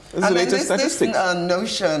 Yeah. I mean, this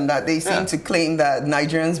notion that they seem to claim that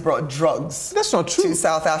Nigerians brought drugs That's not true. to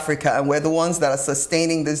South Africa, and we're the ones that are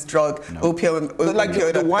sustaining this drug opioid like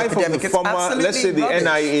the wife of the former, let's say the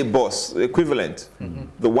NIA boss, equivalent,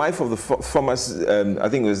 the wife of the former, I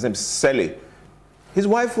think it was his name, Sele. His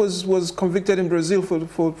wife was convicted in Brazil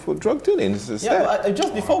for drug dealing.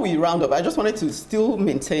 Just before we round up, I just wanted to still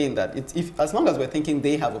maintain that as long as we're thinking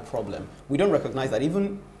they have a problem, we don't recognize that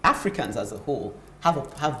even Africans as a whole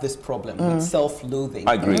have this problem with self-loathing.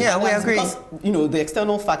 I agree. Yeah, we agree. Because, you know, the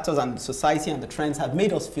external factors and society and the trends have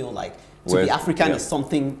made us feel like to be African is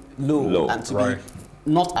something low and to be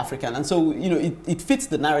not African. And so, you know, it fits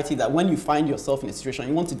the narrative that when you find yourself in a situation,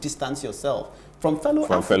 you want to distance yourself from fellow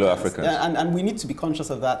Africans. And we need to be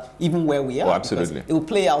conscious of that even where we are. Oh, absolutely. It will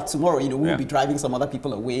play out tomorrow. You know, we'll be driving some other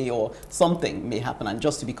people away or something may happen, and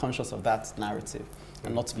just to be conscious of that narrative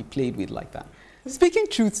and not to be played with like that. Speaking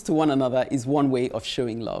truths to one another is one way of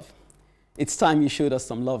showing love. It's time you showed us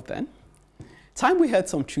some love then. Time we heard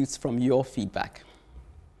some truths from your feedback.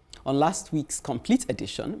 On last week's complete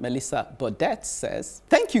edition, Melissa Bodette says,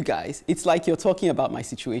 "Thank you guys. It's like you're talking about my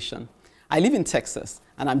situation. I live in Texas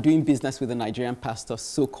and I'm doing business with a Nigerian pastor,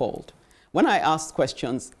 so-called. When I ask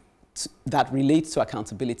questions that relate to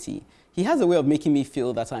accountability, he has a way of making me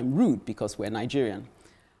feel that I'm rude because we're Nigerian.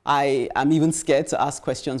 I am even scared to ask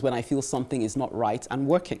questions when I feel something is not right and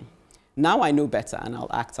working. Now I know better and I'll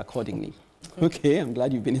act accordingly. Okay, I'm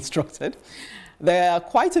glad you've been instructed. There are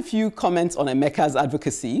quite a few comments on Emeka's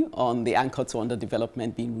advocacy on the anchor to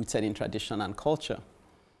underdevelopment being rooted in tradition and culture.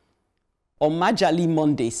 Omajali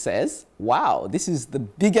Monday says, wow, this is the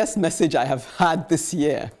biggest message I have had this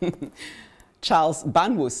year. Charles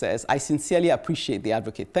Banwo says, I sincerely appreciate the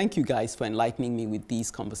advocate. Thank you guys for enlightening me with these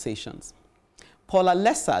conversations. Paula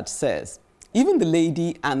Lessard says, even the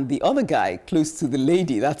lady and the other guy close to the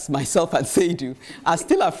lady, that's myself and Saidu, are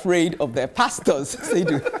still afraid of their pastors.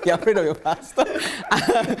 Saidu, you're afraid of your pastor?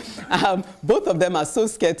 Both of them are so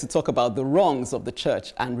scared to talk about the wrongs of the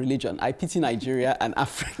church and religion. I pity Nigeria and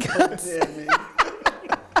Africa.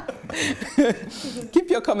 Keep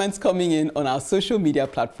your comments coming in on our social media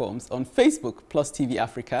platforms on Facebook, Plus TV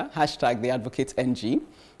Africa, hashtag #TheAdvocateNG,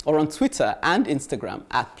 or on Twitter and Instagram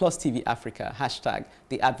at Plus TV Africa, hashtag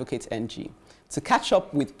 #TheAdvocateNG. To catch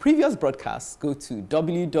up with previous broadcasts, go to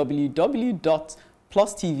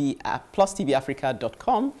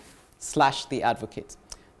www.plustvafrica.com/theadvocate.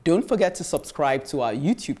 Don't forget to subscribe to our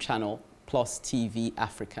YouTube channel, Plus TV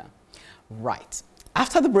Africa. Right.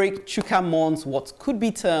 After the break, Chuka mourns what could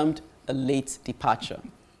be termed a late departure.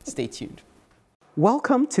 Stay tuned.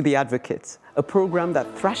 Welcome to The Advocate, a program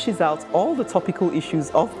that thrashes out all the topical issues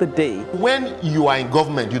of the day. When you are in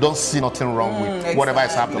government, you don't see nothing wrong with whatever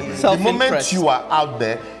is happening. The moment you are out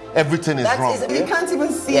there, everything is wrong. You can't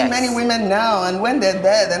even see many women now, and when they're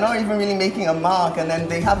there, they're not even really making a mark, and then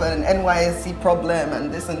they have an NYSC problem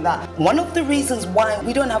and this and that. One of the reasons why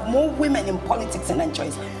we don't have more women in politics in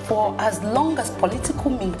Nigeria, for as long as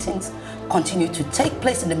political meetings continue to take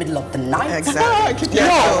place in the middle of the night. Exactly. It's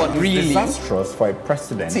disastrous for a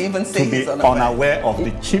president to even say to be he's unaware of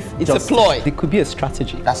the chief It's justice. a ploy. It could be a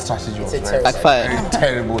strategy. That strategy was very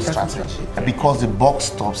terrible strategy. Because the buck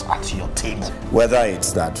stops at your table. Whether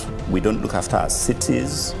it's that we don't look after our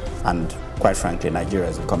cities, and quite frankly, Nigeria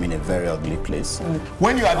is becoming a very ugly place.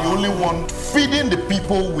 When you are the only one feeding the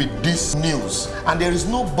people with this news, and there is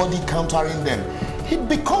nobody countering them, it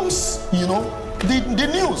becomes, you know, the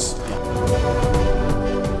news.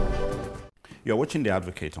 You're watching The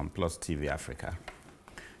Advocate on Plus TV Africa.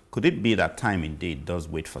 Could it be that time indeed does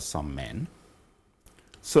wait for some men?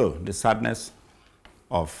 So, the sadness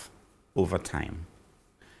of overtime.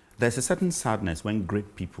 There's a certain sadness when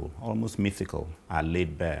great people, almost mythical, are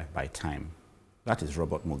laid bare by time. That is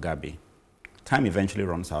Robert Mugabe. Time eventually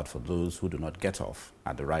runs out for those who do not get off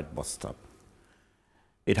at the right bus stop.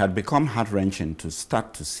 It had become heart-wrenching to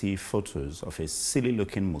start to see photos of a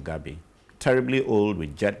silly-looking Mugabe, terribly old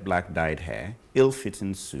with jet black dyed hair,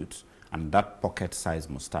 ill-fitting suit, and that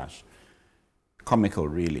pocket-sized mustache. Comical,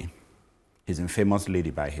 really. His infamous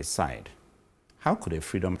lady by his side. How could a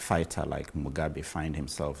freedom fighter like Mugabe find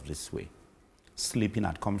himself this way? Sleeping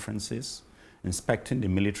at conferences, inspecting the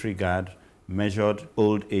military guard, measured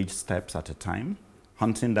old age steps at a time,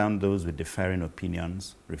 hunting down those with differing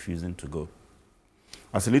opinions, refusing to go.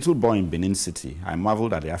 As a little boy in Benin City, I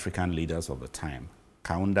marveled at the African leaders of the time,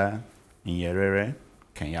 Kaunda, Nyerere,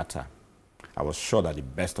 Kenyatta. I was sure that the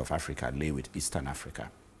best of Africa lay with Eastern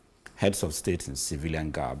Africa. Heads of state in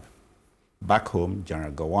civilian garb. Back home,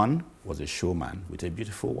 General Gowon was a showman with a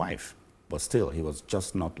beautiful wife, but still, he was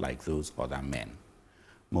just not like those other men.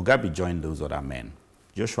 Mugabe joined those other men.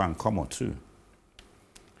 Joshua Nkomo too.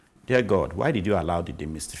 Dear God, why did you allow the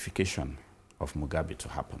demystification of Mugabe to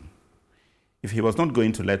happen? If he was not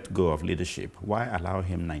going to let go of leadership, why allow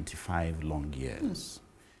him 95 long years?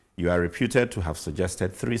 You are reputed to have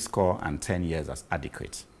suggested 70 years as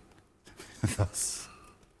adequate. Thus.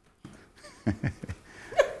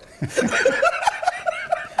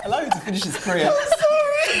 Allow you to finish his prayer.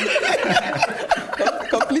 Sorry.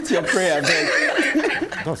 Complete your prayer, then.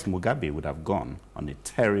 Thus, Mugabe would have gone on a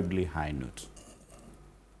terribly high note.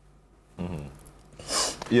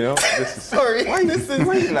 You know, this is... Sorry. Why are you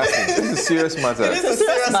laughing? This is a serious matter. It is a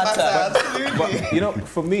serious matter, absolutely. But, you know,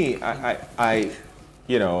 for me, I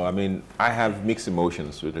have mixed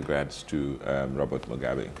emotions with regards to Robert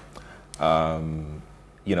Mugabe.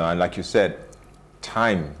 You know, and like you said,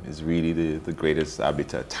 time is really the greatest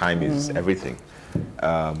arbiter. Time is everything.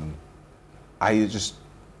 I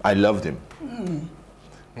loved him.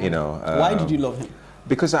 You know. Why did you love him?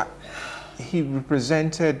 Because he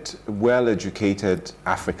represented a well-educated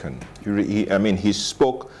African. He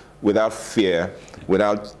spoke without fear,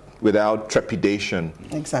 without without trepidation.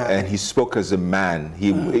 Exactly. And he spoke as a man. He,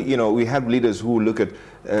 you know, we have leaders who look at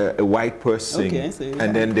a white person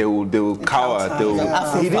and then they will cower.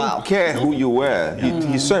 He didn't care who you were.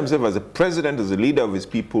 He saw himself as a president, as a leader of his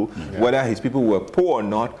people. Whether his people were poor or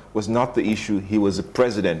not was not the issue. He was a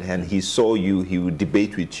president, and he saw you, he would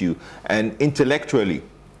debate with you. And intellectually,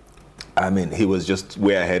 I mean, he was just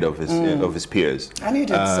way ahead of his peers. And he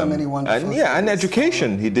did so many wonderful things. And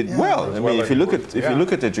education, he did well. I mean, if you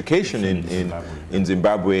look at education in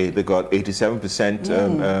Zimbabwe, they got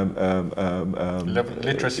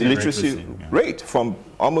 87% literacy rate from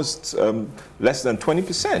almost less than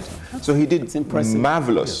 20%. So he did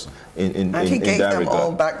marvelous in and he gave that them regard.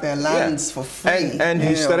 all back their lands for free. And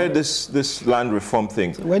he started this land reform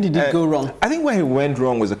thing. So where did it go wrong? I think where he went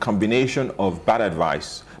wrong was a combination of bad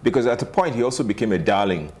advice. Because at a point he also became a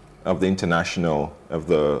darling of the international, of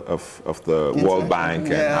the World Bank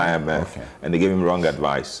and IMF, and they gave him wrong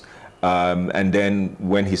advice. And then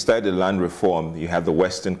when he started land reform, you have the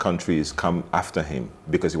Western countries come after him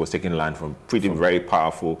because he was taking land from very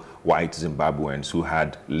powerful white Zimbabweans who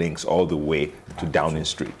had links all the way to Downing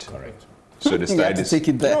Street. Correct. So they started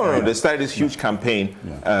they started this huge campaign,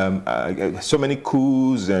 so many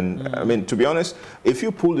coups, and I mean, to be honest, if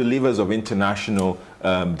you pull the levers of international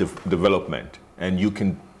development, and you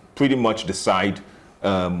can pretty much decide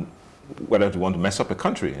whether to want to mess up a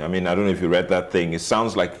country. I mean, I don't know if you read that thing. It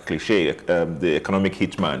sounds like a cliche, the economic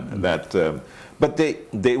hitman. But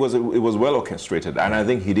it was well orchestrated, and I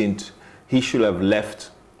think he should have left.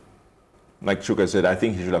 Like Chuka said, I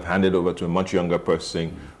think he should have handed over to a much younger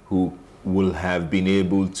person who will have been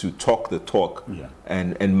able to talk the talk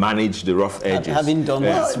and manage the rough edges. Having done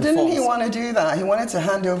well, didn't he want to do that? He wanted to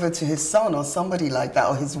hand over to his son or somebody like that,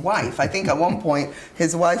 or his wife. I think at one point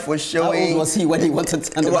his wife was showing... How old was he when he wanted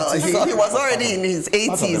to hand over to his son? He was already in his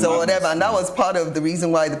 80s or whatever, and that was part of the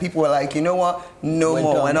reason why the people were like, you know what,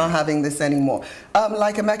 we're not having this anymore.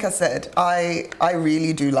 Like Emeka said, I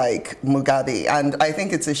really do like Mugabe, and I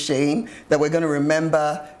think it's a shame that we're going to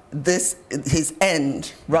remember his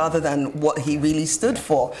end rather than what he really stood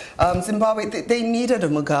for. Zimbabwe, they needed a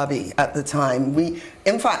Mugabe at the time.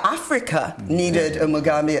 In fact, Africa needed a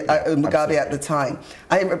Mugabe at the time.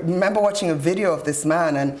 I remember watching a video of this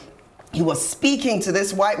man, and he was speaking to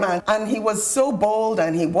this white man, and he was so bold,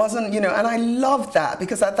 and he wasn't, and I loved that,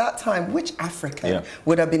 because at that time, which African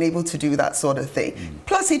would have been able to do that sort of thing?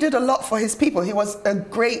 Plus, he did a lot for his people. He was a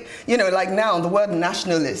great, like now, the word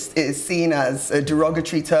nationalist is seen as a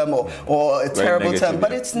derogatory term or a terrible term,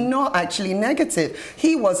 but it's not actually negative.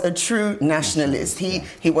 He was a true nationalist. He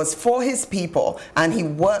was for his people, and he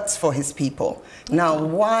works for his people. Now,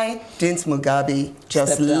 why didn't Mugabe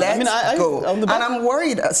just let go? And I'm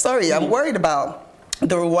worried, I'm worried about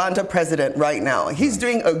the Rwanda president right now. He's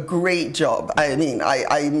doing a great job. I mean,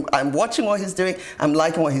 I'm watching what he's doing, I'm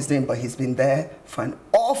liking what he's doing, but he's been there for an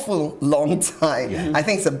awful long time. I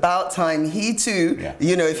think it's about time he too,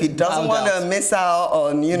 if he doesn't want to miss out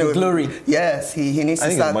on, the glory. Yes, he needs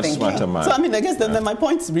to start thinking. So I mean, I guess then my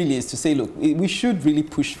point really is to say, look, we should really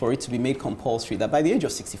push for it to be made compulsory that by the age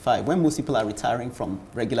of 65, when most people are retiring from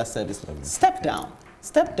regular service, step down.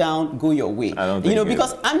 Step down, go your way. I don't think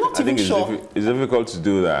because I'm not even sure. It's difficult to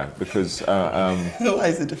do that because. Why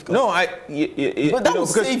is it difficult? No, but that will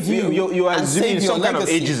save you. You are assuming some kind of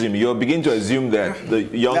ageism. You're beginning to assume that the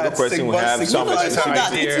younger person will have some.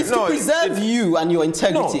 It's to preserve you and your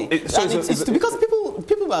integrity. Because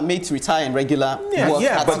people are made to retire in regular work.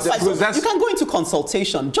 So you can go into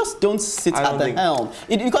consultation. Just don't sit at the helm.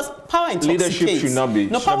 Because power intoxicates. Leadership should not be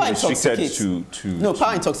restricted to. No,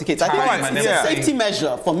 power intoxicates. I think it's a safety measure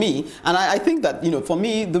for me, and I think that for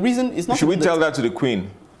me the reason is not. Should we tell that to the Queen?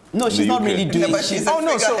 No, she's not really doing it. But she's now.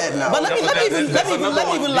 But let me even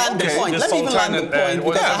land the point. Let me even land the point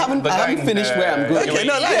because I haven't finished where I'm going. Okay,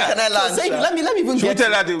 can I land? So let me even get. Should we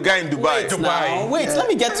tell that the guy in Dubai? Wait, let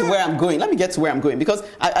me get to where I'm going. Because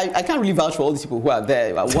I can't really vouch for all these people who are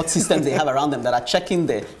there, what systems they have around them that are checking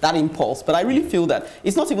that impulse. But I really feel that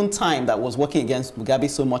it's not even time that was working against Mugabe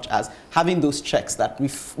so much as having those checks that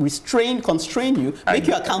constrain you, make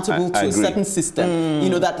you accountable to a certain system,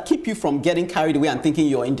 that keep you from getting carried away and thinking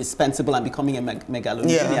you're indispensable and becoming a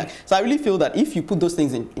megalomaniac. So I really feel that if you put those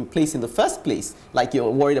things in place in the first place, like you're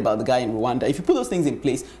worried about the guy in Rwanda, if you put those things in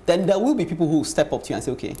place, then there will be people who will step up to you and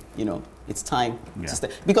say, okay, it's time to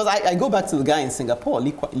step. Because I go back to the guy in Singapore,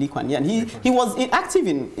 Lee Kuan Yew, and he was active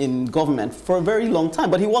in government for a very long time,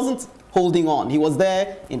 but he wasn't holding on. He was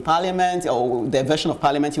there in Parliament, or their version of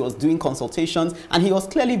Parliament. He was doing consultations, and he was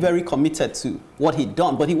clearly very committed to what he'd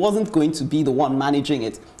done, but he wasn't going to be the one managing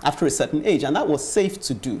it after a certain age, and that was safe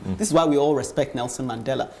to do. This is why we all respect Nelson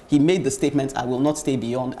Mandela. He made the statement, "I will not stay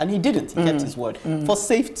beyond," and he didn't. He kept his word. For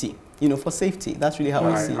safety, you know, for safety. That's really how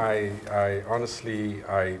I see it. I honestly,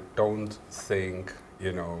 I don't think,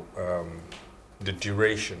 you know, the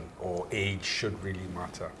duration or age should really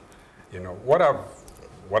matter. You know, what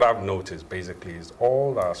I've noticed basically is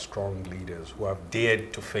all our strong leaders who have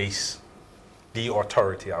dared to face the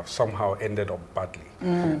authority have somehow ended up badly.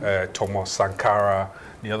 Thomas Sankara,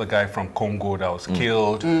 the other guy from Congo that was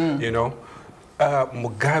killed, you know.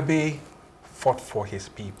 Mugabe fought for his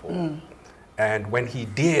people. And when he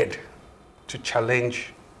dared to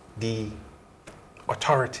challenge the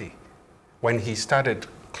authority, when he started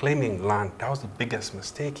claiming land, that was the biggest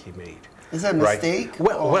mistake he made. Is that a mistake?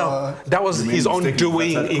 Well, that was his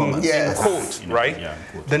undoing in quote, right? Yeah,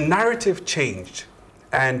 the narrative changed,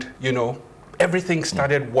 and, you know, everything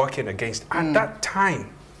started working against. At that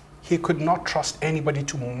time, he could not trust anybody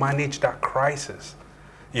to manage that crisis.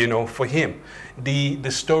 You know, for him, the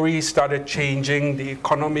story started changing. The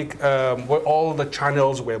economic, where all the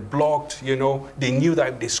channels were blocked. You know, they knew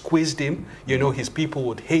that if they squeezed him, you know, his people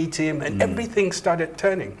would hate him, and everything started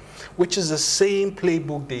turning, which is the same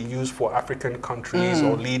playbook they use for African countries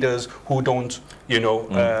or leaders who don't, you know.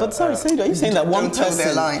 But sorry, Saidu, are you saying that one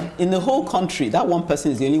person in the whole country, that one person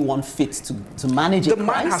is the only one fit to manage a crisis?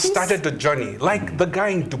 The man has started the journey, like the guy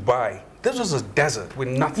in Dubai. This was a desert with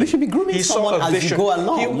nothing. You should be grooming someone as you go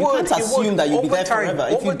along. You can't assume that you'll be there forever.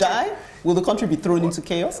 If you die, will the country be thrown into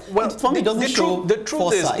chaos? Well, the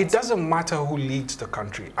truth is, it doesn't matter who leads the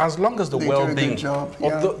country, as long as the well-being of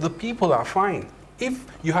the people are fine. If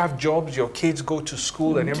you have jobs, your kids go to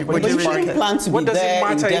school, and everybody's fine. But you shouldn't plan to be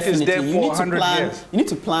there indefinitely. You need to plan. You need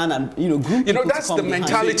to plan and, you know, group. You know, that's the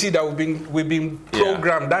mentality that we've been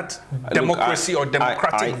programmed. That democracy or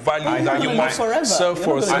democratic value that you might serve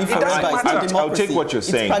for us. I'll take what you're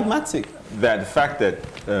saying. It's pragmatic. That the fact that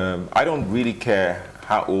I don't really care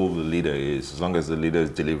how old the leader is, as long as the leader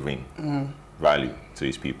is delivering value to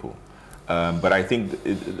his people. But I think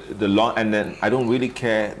and then I don't really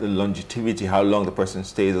care the longevity, how long the person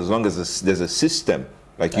stays, as long as there's a system,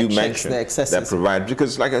 like you mentioned, that provides.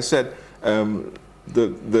 Because, like I said, in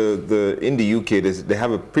the UK, they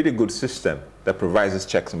have a pretty good system that provides us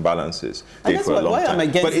checks and balances. And that's why I'm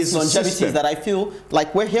against this longevity is that I feel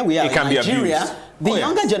like here we are in Nigeria, the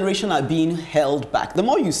younger generation are being held back. The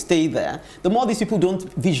more you stay there, the more these people don't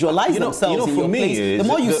visualize themselves in your place, the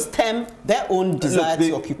more you stem their own desire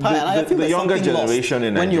to occupy. And I feel the younger generation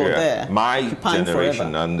in Nigeria, when you're there, my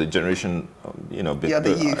generation and the generation, you know, the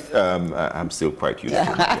youth. I'm still quite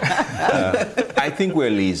youthful. I think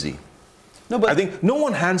we're lazy. No, but I think no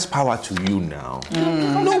one hands power to you now.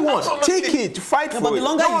 No one. Take it. Fight for it. But the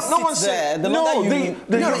longer you sit there, the longer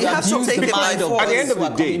you have to take it by force. At the end of the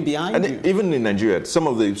day, and even in Nigeria, some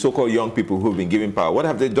of the so-called young people who've been given power, what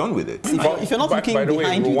have they done with it? If you're not looking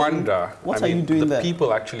behind you, what are you doing there? The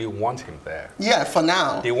people actually want him there. Yeah, for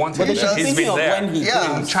now. They want him there. He's been there.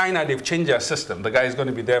 In China, they've changed their system. The guy is going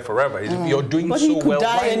to be there forever. If you're doing so well, but he could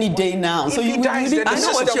die any day now. So you dies, I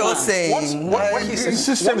know what you're saying. What he says,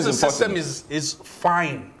 the system is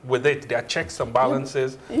fine with it. There are checks and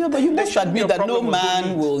balances. Yeah, but you must admit that no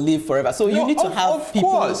man will live forever. So you need to have people.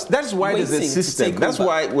 Of course, that's why there's a system. That's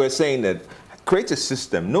why we're saying that create a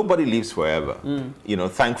system. Nobody lives forever. You know,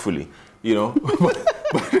 thankfully. You know,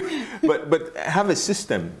 but have a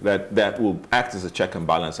system that will act as a check and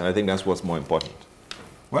balance, and I think that's what's more important.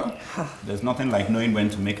 Well, there's nothing like knowing when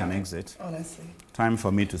to make an exit. Honestly. Time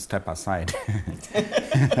for me to step aside.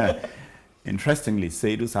 Interestingly,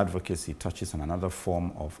 Saidu's advocacy touches on another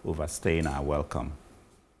form of overstaying our welcome.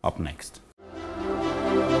 Up next.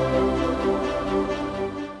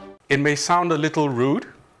 It may sound a little rude,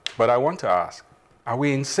 but I want to ask, are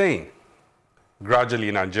we insane?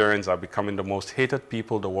 Gradually, Nigerians are becoming the most hated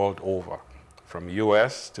people the world over. From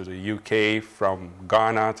US to the UK, from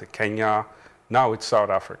Ghana to Kenya, now it's South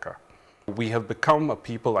Africa. We have become a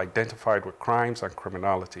people identified with crimes and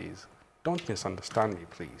criminalities. Don't misunderstand me,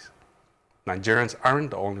 please. Nigerians aren't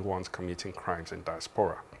the only ones committing crimes in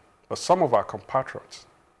diaspora, but some of our compatriots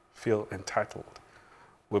feel entitled.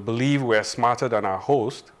 We believe we're smarter than our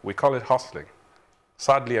host. We call it hustling.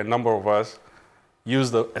 Sadly, a number of us use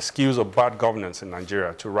the excuse of bad governance in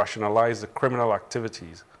Nigeria to rationalize the criminal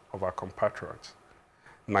activities of our compatriots.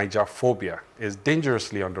 Xenophobia is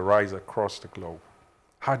dangerously on the rise across the globe.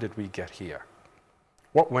 How did we get here?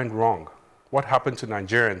 What went wrong? What happened to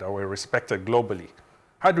Nigerians that were respected globally?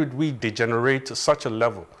 How did we degenerate to such a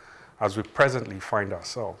level as we presently find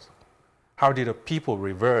ourselves? How did a people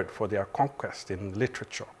revered for their conquest in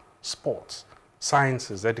literature, sports,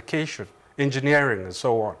 sciences, education, engineering, and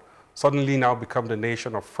so on, suddenly now become the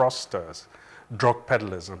nation of fraudsters, drug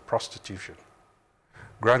peddlers, and prostitution?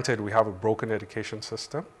 Granted, we have a broken education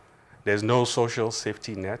system. There's no social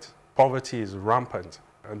safety net. Poverty is rampant.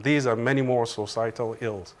 And these and many more societal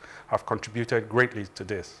ills have contributed greatly to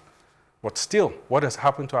this. But still, what has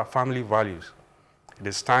happened to our family values? It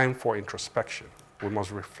is time for introspection. We must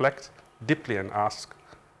reflect deeply and ask,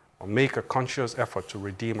 or make a conscious effort to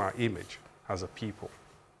redeem our image as a people.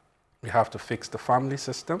 We have to fix the family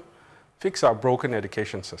system, fix our broken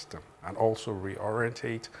education system, and also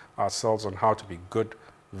reorientate ourselves on how to be good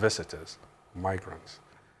visitors, migrants.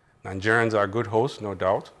 Nigerians are good hosts, no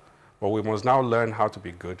doubt, but we must now learn how to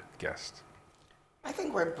be good guests. I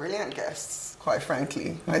think we're brilliant guests, quite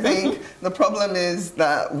frankly. I think the problem is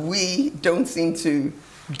that we don't seem to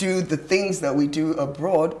do the things that we do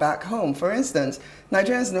abroad back home. For instance,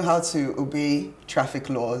 Nigerians know how to obey traffic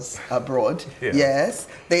laws abroad. Yeah. Yes,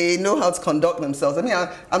 they know how to conduct themselves. I mean,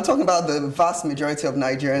 I'm talking about the vast majority of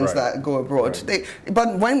Nigerians that go abroad.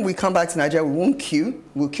 But when we come back to Nigeria, we won't queue.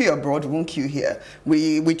 We'll queue abroad, we won't queue here.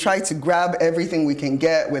 We try to grab everything we can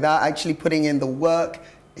get without actually putting in the work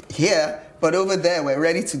here. But over there, we're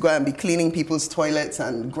ready to go and be cleaning people's toilets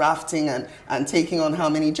and grafting and taking on how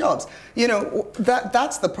many jobs. You know,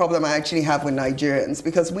 that's the problem I actually have with Nigerians,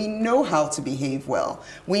 because we know how to behave well.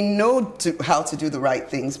 We know how to do the right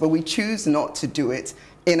things, but we choose not to do it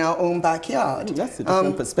in our own backyard. That's a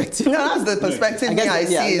different perspective. No, that's the perspective I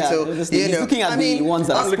see it. So, you know, looking at the ones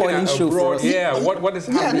that are spoiling show for us. Yeah, what is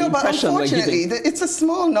happening? Yeah, no, but unfortunately, it's a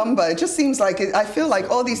small number. It just seems like, I feel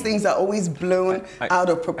like all these things are always blown out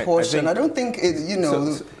of proportion. I don't think, you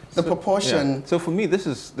know, the proportion. Yeah. So for me, this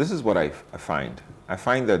is what I find. I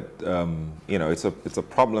find that, you know, it's a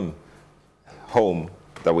problem home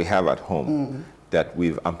that we have at home that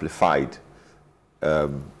we've amplified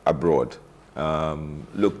abroad.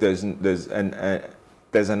 Look, there's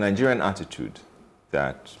a Nigerian attitude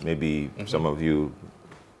that maybe some of you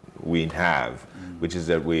we have, which is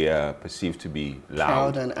that we are perceived to be loud,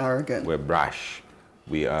 proud and arrogant. We're brash.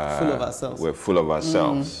 We are full of ourselves. We're full of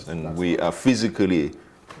ourselves, and we are physically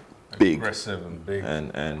big, aggressive and big,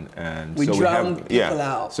 and we so drown people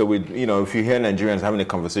out. So we, you know, if you hear Nigerians having a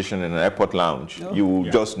conversation in an airport lounge, you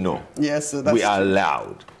will just know. Yes, so that's we are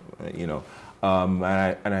loud, you know,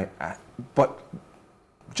 but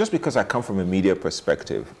just because I come from a media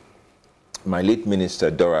perspective, my late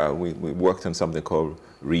minister, Dora, we worked on something called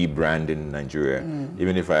rebranding Nigeria.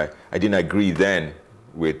 Even if I didn't agree then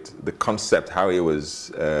with the concept, how it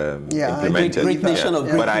was implemented. Great nation of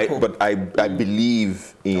great people. But I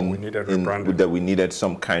believe that we needed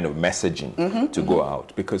some kind of messaging to go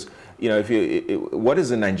out, because, you know, what is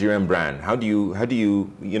a Nigerian brand? How do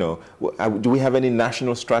you you know, do we have any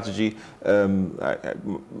national strategy?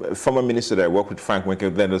 A former minister that I worked with, Frank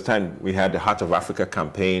Wenke, then at the time we had the Heart of Africa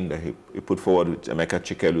campaign that he put forward with Emeka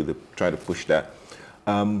to try to push that.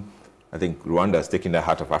 I think Rwanda's taking the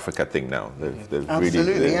Heart of Africa thing now. They've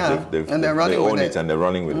absolutely, and they're running with it. And they're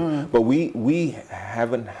running with it. But we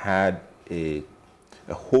haven't had a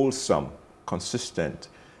wholesome, consistent,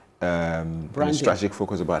 strategic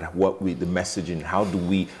focus about the messaging. How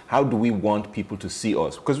do we want people to see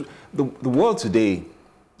us? Because the world today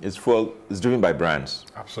is driven by brands.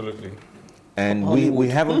 Absolutely. And we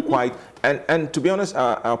haven't quite, and to be honest,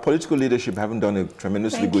 our political leadership haven't done a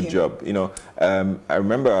tremendously good job. You know, I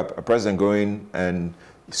remember a president going and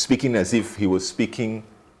speaking as if he was speaking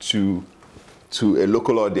to a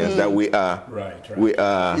local audience that we are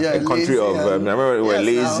a country of. I remember we're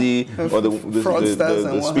lazy, or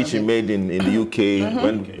the speech he made in the UK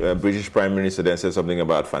when British Prime Minister then said something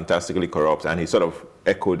about fantastically corrupt, and he sort of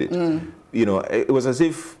echoed it. You know, it was as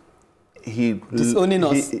if he disowning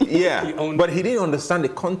us. But he didn't understand the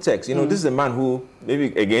context. You know, this is a man who, maybe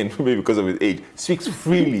because of his age, speaks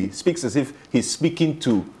freely, speaks as if he's speaking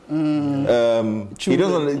to he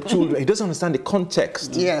doesn't understand the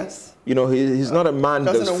context. Yes. You know, he's not a man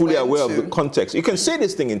that's fully aware of the context. You can say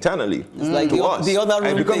this thing internally to us. The other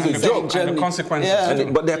room, it becomes a joke. And the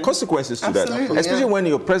consequences. But there are consequences to that, especially when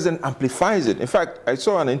your president amplifies it. In fact, I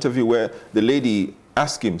saw an interview where the lady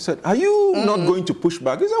asked him, said, "Are you not going to push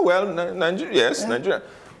back?" He said, "Well, Nigeria, yes, Nigeria."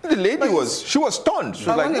 The lady was stunned. She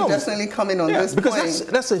was like, "No." Definitely coming on this because point.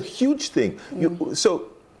 that's a huge thing. So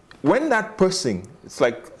when that person, it's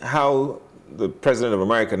like how the president of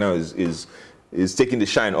America now is taking the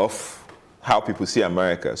shine off how people see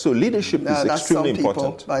America. So leadership is extremely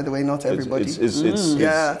important. People, by the way, not everybody.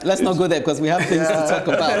 Let's not go there because we have things to talk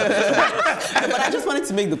about. But I just wanted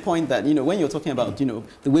to make the point that, when you're talking about,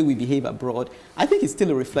 the way we behave abroad, I think it's still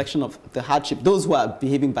a reflection of the hardship. Those who are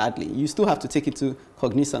behaving badly, you still have to take into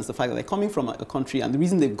cognizance the fact that they're coming from a country, and the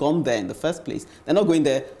reason they've gone there in the first place, they're not going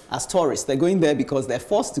there as tourists. They're going there because they're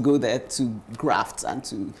forced to go there to graft and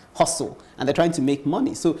to hustle, and they're trying to make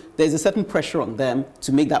money. So there's a certain pressure on them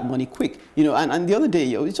to make that money quick. And the other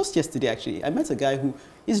day, just yesterday actually, I met a guy who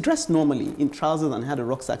is dressed normally in trousers and had a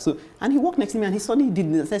rucksack. And he walked next to me and he suddenly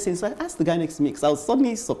did the same. So I asked the guy next to me because I was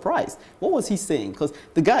suddenly surprised. What was he saying? Because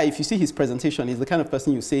the guy, if you see his presentation, is the kind of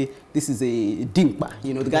person you say, this is a dimpa.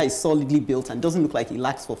 The guy is solidly built and doesn't look like he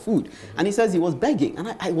lacks for food. And he says he was begging.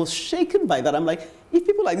 And I was shaken by that. I'm like, if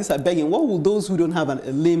people like this are begging, what will those who don't have a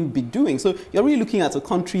limb be doing? So you're really looking at a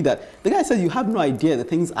country that, the guy says, you have no idea the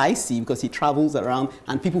things I see, because he travels around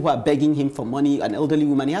and people who are begging him for money, an elderly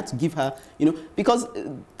woman, he had to give her, because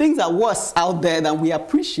things are worse out there than we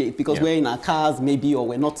appreciate, because we're in our cars maybe, or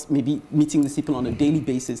we're not maybe meeting these people on a daily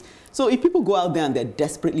basis. So if people go out there and they're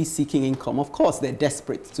desperately seeking income, of course they're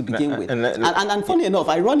desperate to begin with. And funny enough,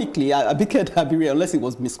 ironically, Abike Dabiri, unless it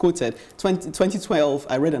was misquoted, 2012,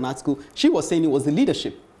 I read an article, she was saying it was the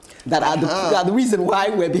leadership that are the reason why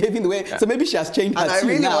we're behaving the way. So maybe she has changed her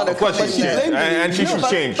tune now. Of course she changed, and she should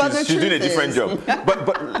change. She's doing a different job.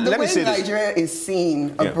 But let me say this. The way Nigeria is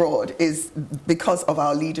seen abroad is because of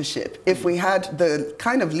our leadership. If we had the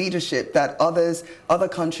kind of leadership that other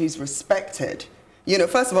countries respected,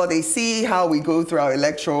 first of all, they see how we go through our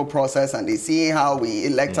electoral process, and they see how we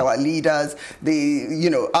elect our leaders. They,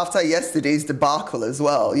 after yesterday's debacle as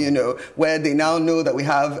well, where they now know that we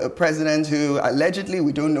have a president who allegedly,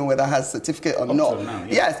 we don't know whether has certificate or not. Now,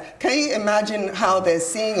 yes. Can you imagine how they're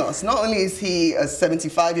seeing us? Not only is he a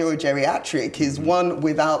 75-year-old geriatric, he's one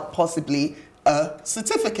without possibly a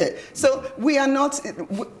certificate. So we are not,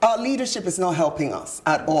 our leadership is not helping us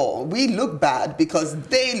at all. We look bad because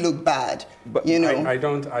they look bad. But I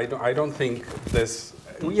don't think this.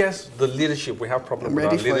 Yes, the leadership, we have problems with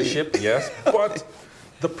our leadership. Yes, but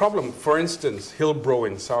the problem, for instance, Hillbrow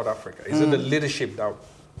in South Africa, is it the leadership that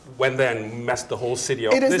went there and messed the whole city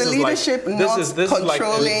up? It is the leadership not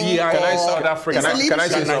controlling. Can I South Africa? Can I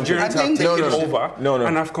say something? Nigerians have taken over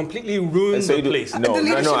and have completely ruined the place.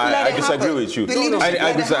 I disagree with you.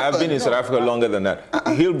 I've been in South Africa longer than that.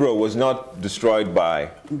 Hillbrow was not destroyed by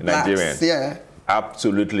Nigerians. Yeah.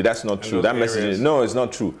 Absolutely, that's not true. That message is, no, it's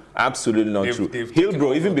not true. Absolutely not true.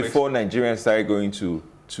 Hillbrow, even before Nigerians started going to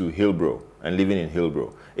Hillbrow and living in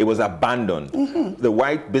Hillbrow, it was abandoned. The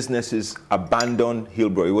white businesses abandoned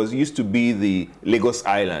Hillbrow. It used to be the Lagos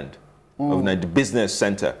Island of the business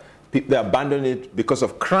center. They abandoned it because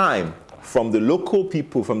of crime from the local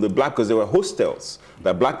people, from the black, because there were hostels.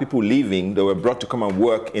 That black people leaving, they were brought to come and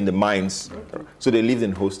work in the mines. So they lived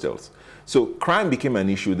in hostels. So crime became an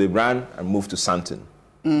issue. They ran and moved to Santon.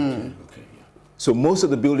 So most of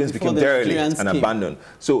the buildings became derelict and abandoned.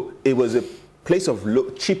 So it was a place of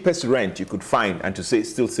cheapest rent you could find, and to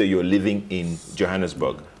still say you're living in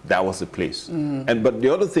Johannesburg. That was the place. But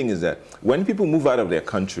the other thing is that when people move out of their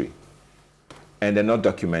country and they're not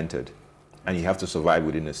documented, and you have to survive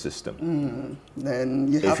within a system.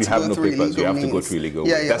 Then you have if you have no papers, you have to go through illegal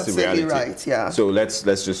ways. That's the reality. Right, yeah. So let's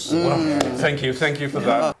just. Thank you for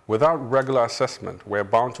that. Without regular assessment, we're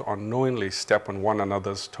bound to unknowingly step on one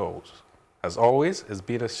another's toes. As always, it's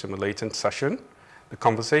been a stimulating session. The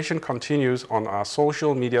conversation continues on our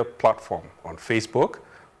social media platform on Facebook,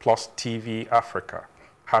 Plus TV Africa,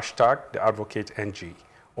 #TheAdvocateNG,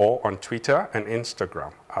 or on Twitter and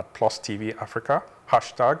Instagram at Plus TV Africa,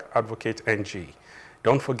 #AdvocateNG.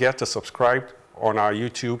 Don't forget to subscribe on our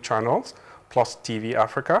YouTube channels, Plus TV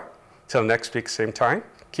Africa. Till next week, same time,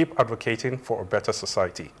 keep advocating for a better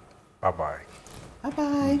society. Bye-bye.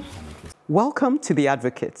 Bye-bye. Welcome to The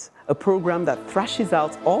Advocate, a program that thrashes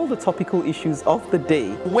out all the topical issues of the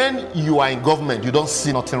day. When you are in government, you don't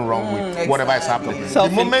see nothing wrong with whatever is happening. The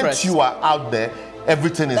moment you are out there,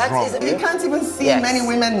 everything is wrong. You can't even see many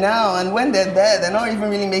women now, and when they're there, they're not even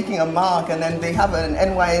really making a mark, and then they have an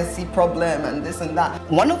NYSC problem and this and that.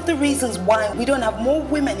 One of the reasons why we don't have more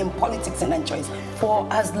women in politics in Nigeria is for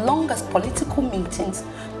as long as political meetings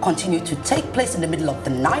continue to take place in the middle of the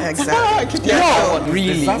night. Exactly.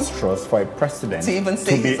 Really disastrous for a president to even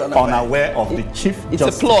say be unaware of the chief It's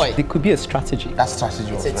justice. a ploy. It could be a strategy. That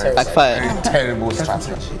strategy was Backfired. terrible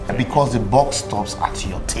strategy. Because the buck stops at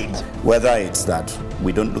your table. Whether it's that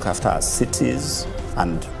we don't look after our cities,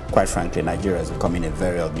 and quite frankly, Nigeria is becoming a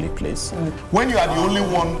very ugly place. When you are the only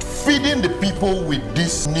one feeding the people with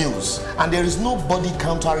this news, and there is nobody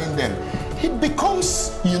countering them, it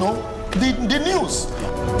becomes, the news.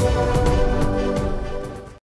 Yeah.